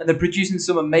on and they're producing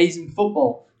some amazing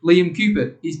football. Liam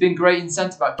Cooper, he's been great in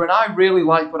centre-back, and I really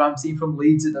like what I'm seeing from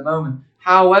Leeds at the moment.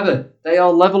 However, they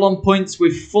are level on points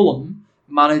with Fulham,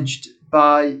 managed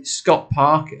by Scott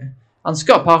Parker. And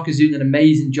Scott Parker's doing an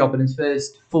amazing job in his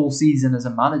first full season as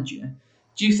a manager.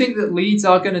 Do you think that Leeds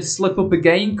are going to slip up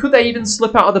again? Could they even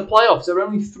slip out of the playoffs? They're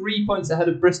only 3 points ahead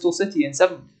of Bristol City in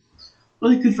 7th.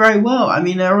 Well, they could very well. I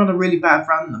mean, they're on a really bad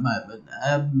run at the moment.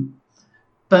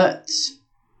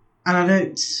 And I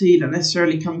don't see that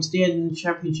necessarily coming to the end of the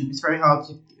Championship. It's very hard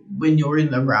when you're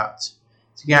in the rut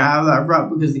to get out of that rut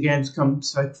because the games come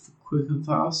so quick and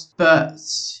fast. But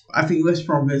I think West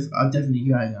Brom are definitely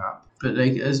going up. But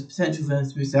there's potential for them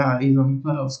to miss out even on the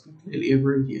playoffs. Completely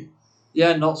agree with you.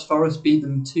 Yeah, Notts Forest beat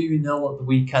them 2-0 at the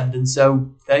weekend, and so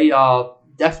they are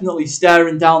definitely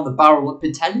staring down the barrel at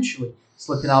potentially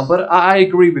slipping out. But I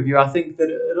agree with you. I think that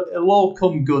it'll all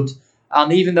come good.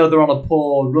 And even though they're on a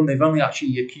poor run, they've only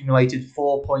actually accumulated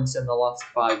 4 points in the last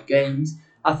 5 games.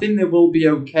 I think they will be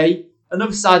okay.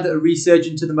 Another side that are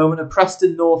resurging to the moment are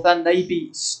Preston North End. They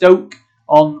beat Stoke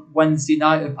on Wednesday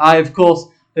night. I, of course,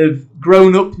 have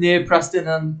grown up near Preston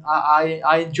and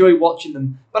I enjoy watching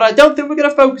them. But I don't think we're going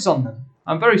to focus on them.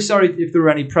 I'm very sorry if there are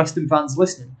any Preston fans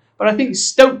listening. But I think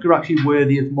Stoke are actually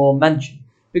worthy of more mention.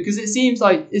 Because it seems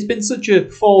like it's been such a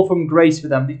fall from grace for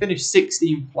them. They finished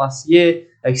 16th last year.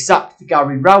 They sacked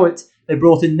Gary Rowett. They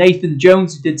brought in Nathan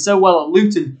Jones, who did so well at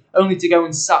Luton, only to go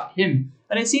and sack him.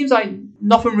 And it seems like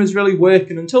nothing was really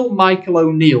working until Michael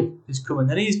O'Neill has come in.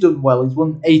 And he's done well. He's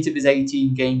won 8 of his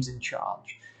 18 games in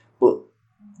charge. But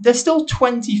they're still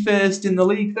 21st in the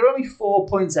league. They're only 4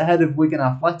 points ahead of Wigan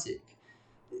Athletic.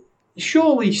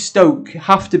 Surely Stoke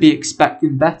have to be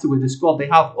expecting better with the squad they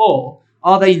have, or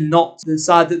are they not the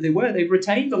side that they were? They've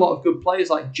retained a lot of good players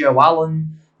like Joe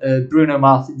Allen, Bruno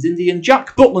Martins Indy, and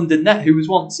Jack Butland in net, who was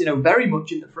once, very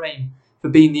much in the frame for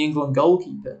being the England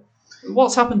goalkeeper.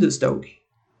 What's happened at Stoke?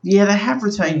 Yeah, they have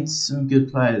retained some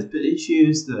good players, but the issue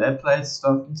is that their players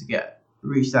are starting to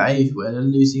reach that age where they're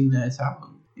losing their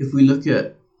talent. If we look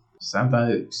at Sam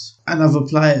Vokes and other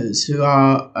players who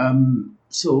are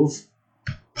sort of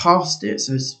past it,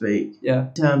 so to speak, Yeah.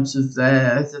 in terms of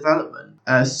their development.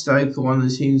 Stoke are one of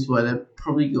the teams where they've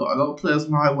probably got a lot of players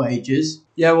on high wages.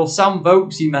 Yeah, well, Sam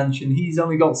Vokes, you mentioned, he's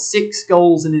only got 6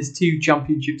 goals in his 2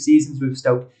 championship seasons with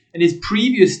Stoke. In his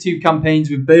previous 2 campaigns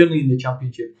with Burnley in the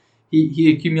championship,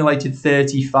 he accumulated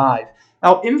 35.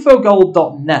 Now,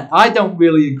 Infogol.net, I don't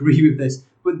really agree with this,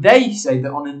 but they say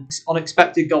that on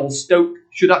expected goals, Stoke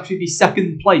should actually be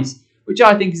second place, which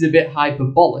I think is a bit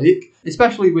hyperbolic,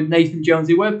 especially with Nathan Jones.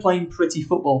 They were playing pretty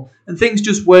football, and things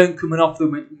just weren't coming off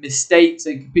them with mistakes.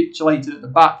 They capitulated at the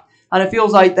back, and it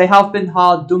feels like they have been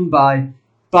hard done by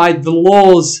the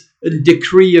laws and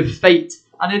decree of fate,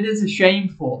 and it is a shame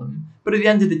for them. But at the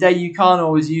end of the day, you can't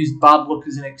always use bad luck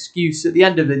as an excuse. At the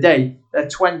end of the day, they're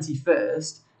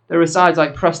 21st. There are sides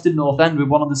like Preston North End with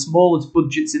one of the smallest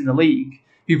budgets in the league,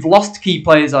 who've lost key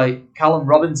players like Callum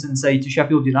Robinson, say, to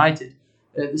Sheffield United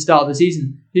at the start of the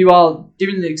season, who are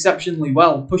doing exceptionally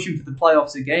well, pushing for the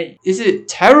playoffs again. Is it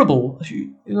terrible?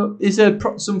 Is there a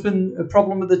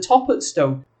problem at the top at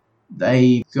Stoke?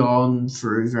 They've gone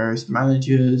through various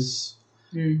managers.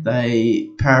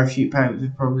 Parachute payments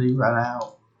have probably run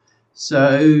out.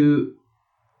 So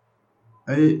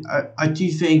I do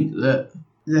think that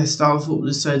their style of football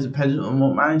is so dependent on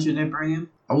what manager they bring in.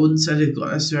 I wouldn't say they've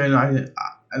got necessarily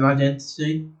an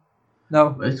identity. No.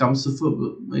 When it comes to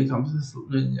football, when it comes to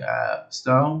the footballing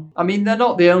style. I mean, they're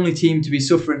not the only team to be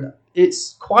suffering.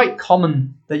 It's quite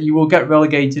common that you will get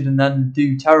relegated and then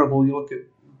do terrible. You look at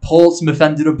Portsmouth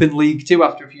ended up in League 2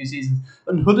 after a few seasons,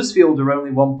 and Huddersfield are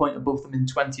only 1 point above them in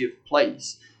 20th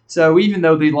place. So even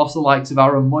though they lost the likes of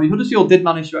Aaron Moy, Huddersfield did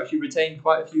manage to actually retain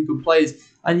quite a few good players,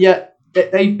 and yet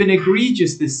they've been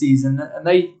egregious this season, and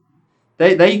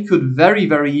they could very,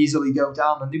 very easily go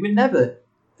down, and they were never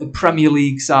a Premier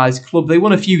League-sized club. They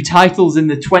won a few titles in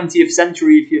the 20th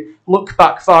century if you look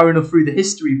back far enough through the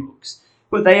history books,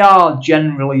 but they are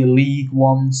generally a League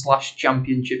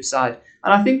 1/Championship side.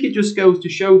 And I think it just goes to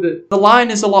show that the line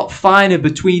is a lot finer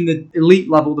between the elite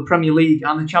level, the Premier League,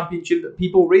 and the Championship that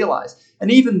people realise.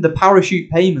 And even the parachute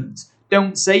payments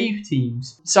don't save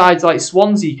teams. Sides like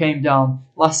Swansea came down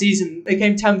last season. They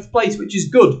came 10th place, which is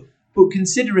good. But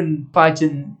considering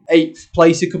fighting 8th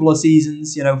place a couple of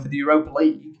seasons, for the Europa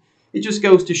League, it just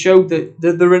goes to show that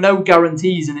there are no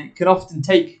guarantees, and it can often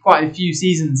take quite a few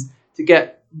seasons to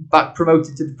get back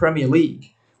promoted to the Premier League.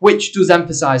 Which does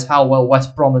emphasise how well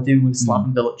West Brom are doing with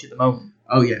Slaven Bilic at the moment.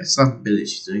 Oh yeah, Slaven Bilic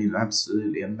is doing an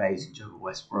absolutely amazing job at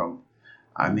West Brom.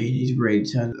 I mean, he's really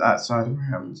turned that side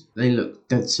around. They look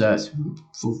dead certain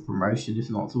for promotion,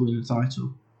 if not to win the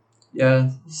title.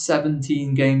 Yeah,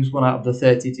 17 games, 1 out of the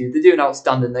 32. They're doing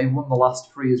outstanding. They won the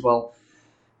last 3 as well.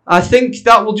 I think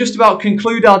that will just about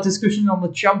conclude our discussion on the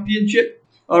Championship.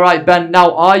 All right, Ben,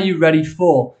 now are you ready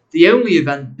for the only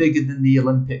event bigger than the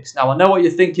Olympics? Now, I know what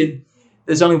you're thinking.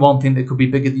 There's only one thing that could be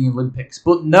bigger than the Olympics.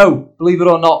 But no, believe it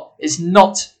or not, it's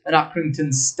not an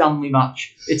Accrington Stanley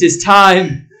match. It is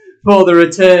time for the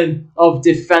return of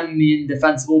Defend the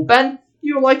Indefensible. Ben,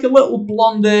 you were like a little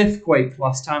blonde earthquake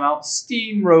last time out,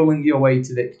 steamrolling your way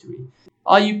to victory.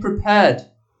 Are you prepared?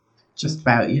 Just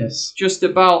about, yes. Just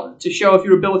about to show off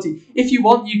your ability. If you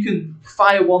want, you can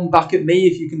fire one back at me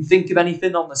if you can think of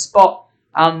anything on the spot.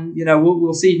 And,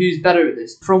 we'll see who's better at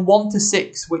this. From 1 to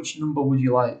 6, which number would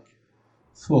you like?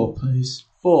 4, please.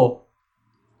 4.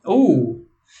 Oh,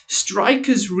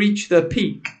 strikers reach their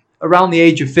peak around the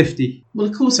age of 50. Well,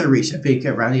 of course they reach their peak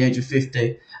around the age of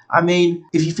 50. I mean,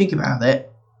 if you think about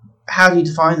it, how do you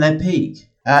define their peak?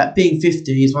 Being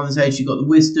 50 is one of those ages you've got the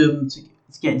wisdom to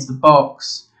get into the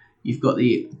box, you've got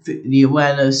the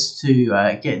awareness to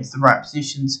get into the right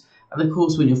positions, and of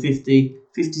course when you're 50,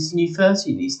 50's the new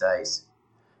 30 these days.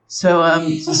 So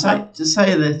to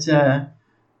say that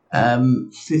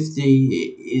 50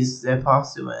 is their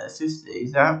past when they're 50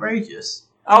 is outrageous.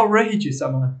 Outrageous,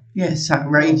 am I? Yes,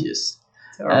 outrageous.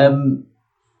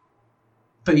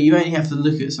 But you only have to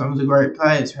look at some of the great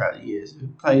players throughout the years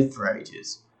who've played for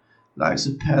ages. Like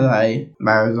Pele,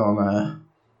 Maradona,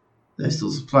 those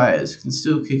sorts of players can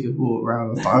still kick a ball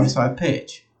around a 5-side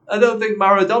pitch. I don't think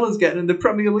Maradona's getting in the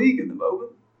Premier League at the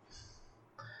moment.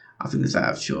 I think it's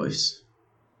out of choice.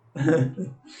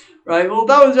 Right, well,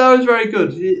 that was very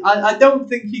good. I don't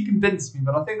think you convinced me,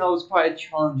 but I think that was quite a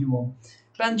challenging one.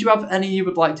 Ben, do you have any you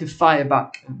would like to fire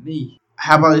back at me?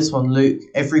 How about this one, Luke?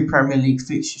 Every Premier League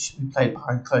fixture should be played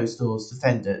behind closed doors.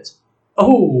 Defend it.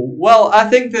 Oh, well, I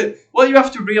think that what you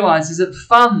have to realise is that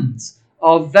fans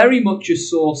are very much a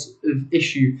source of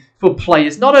issue for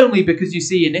players. Not only because you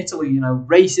see in Italy,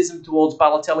 racism towards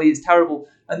Balotelli is terrible,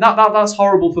 and that's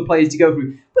horrible for players to go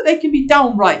through, but they can be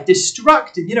downright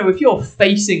distracting. If you're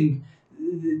facing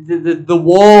the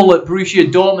wall at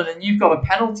Borussia Dortmund and you've got a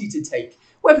penalty to take,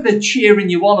 whether they're cheering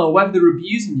you on or whether they're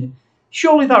abusing you,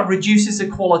 surely that reduces the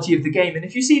quality of the game. And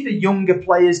if you see the younger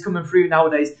players coming through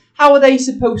nowadays, how are they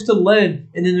supposed to learn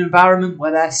in an environment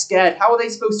where they're scared? How are they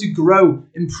supposed to grow,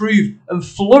 improve, and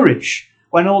flourish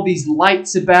when all these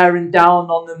lights are bearing down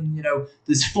on them?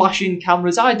 There's flashing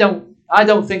cameras. I don't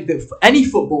think that any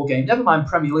football game, never mind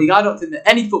Premier League, I don't think that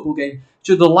any football game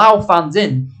should allow fans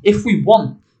in if we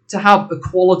want to have a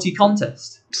quality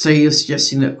contest. So you're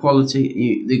suggesting that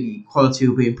the quality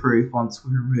will be improved once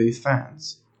we remove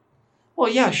fans? Well,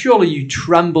 yeah, surely you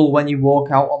tremble when you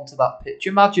walk out onto that pitch.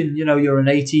 Imagine, you're an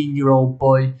 18-year-old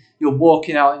boy, you're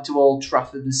walking out into Old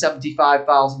Trafford with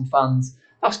 75,000 fans.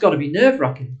 That's got to be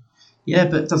nerve-wracking. Yeah,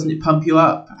 but doesn't it pump you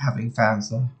up having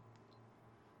fans there?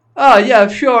 Oh, yeah,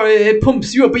 sure, it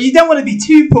pumps you up, but you don't want to be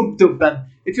too pumped up, Ben.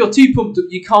 If you're too pumped up,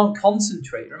 you can't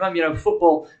concentrate. Remember,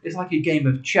 football is like a game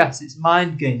of chess. It's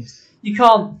mind games. You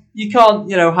can't,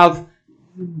 have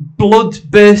blood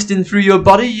bursting through your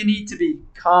body. You need to be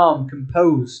calm,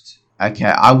 composed. Okay,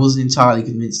 I wasn't entirely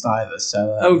convinced either,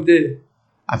 so... oh, dear.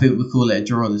 I think we'll call it a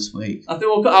draw this week. I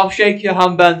think I'll shake your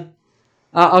hand, Ben.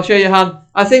 I'll shake your hand.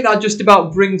 I think that just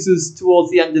about brings us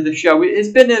towards the end of the show. It's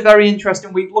been a very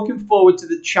interesting week. Looking forward to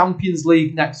the Champions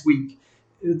League next week.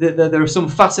 There are some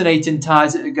fascinating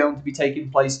ties that are going to be taking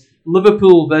place.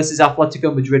 Liverpool versus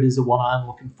Atletico Madrid is the one I'm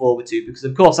looking forward to because,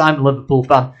 of course, I'm a Liverpool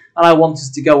fan and I want us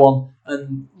to go on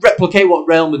and replicate what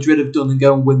Real Madrid have done and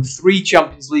go and win 3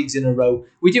 Champions Leagues in a row.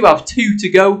 We do have 2 to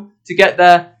go to get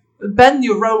there. Ben,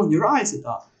 you're rolling your eyes at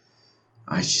that.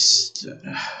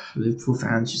 Liverpool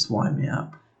fans just wind me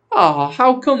up.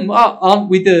 How come? Aren't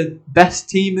we the best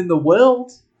team in the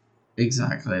world?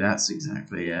 Exactly, that's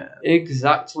exactly it.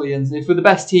 Exactly, and if we're the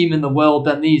best team in the world,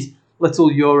 then these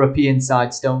little European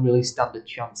sides don't really stand a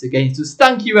chance against us.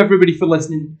 Thank you, everybody, for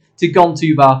listening to Gone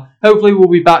Too Far. Hopefully we'll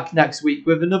be back next week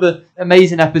with another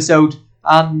amazing episode.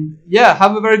 And yeah,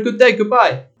 have a very good day.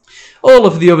 Goodbye. All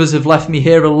of the others have left me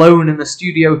here alone in the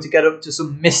studio to get up to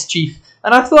some mischief,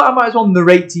 and I thought I might as well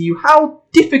narrate to you how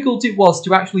difficult it was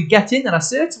to actually get in, and I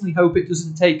certainly hope it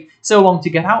doesn't take so long to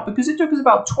get out, because it took us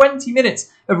about 20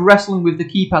 minutes of wrestling with the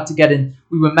keypad to get in.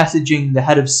 We were messaging the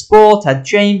head of sport, Head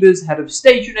Chambers, head of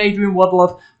station Adrian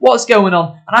Waddlove, what's going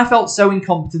on, and I felt so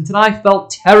incompetent, and I felt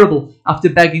terrible after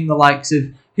begging the likes of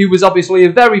who was obviously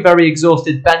a very, very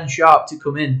exhausted Ben Sharp to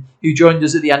come in, who joined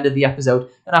us at the end of the episode.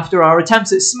 And after our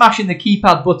attempts at smashing the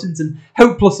keypad buttons and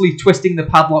hopelessly twisting the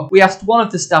padlock, we asked one of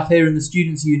the staff here in the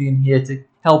Students' Union here to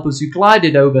help us, who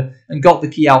glided over and got the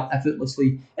key out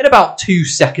effortlessly in about 2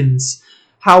 seconds.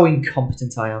 How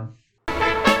incompetent I am.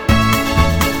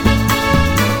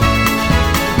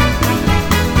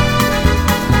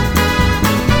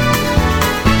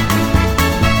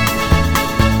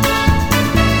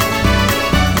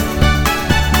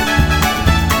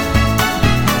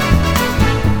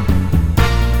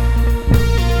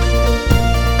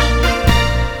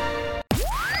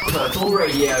 Purple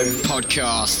Radio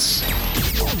Podcasts.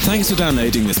 Thanks for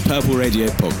downloading this Purple Radio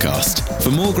podcast. For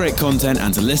more great content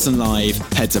and to listen live,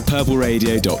 head to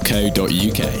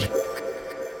purpleradio.co.uk.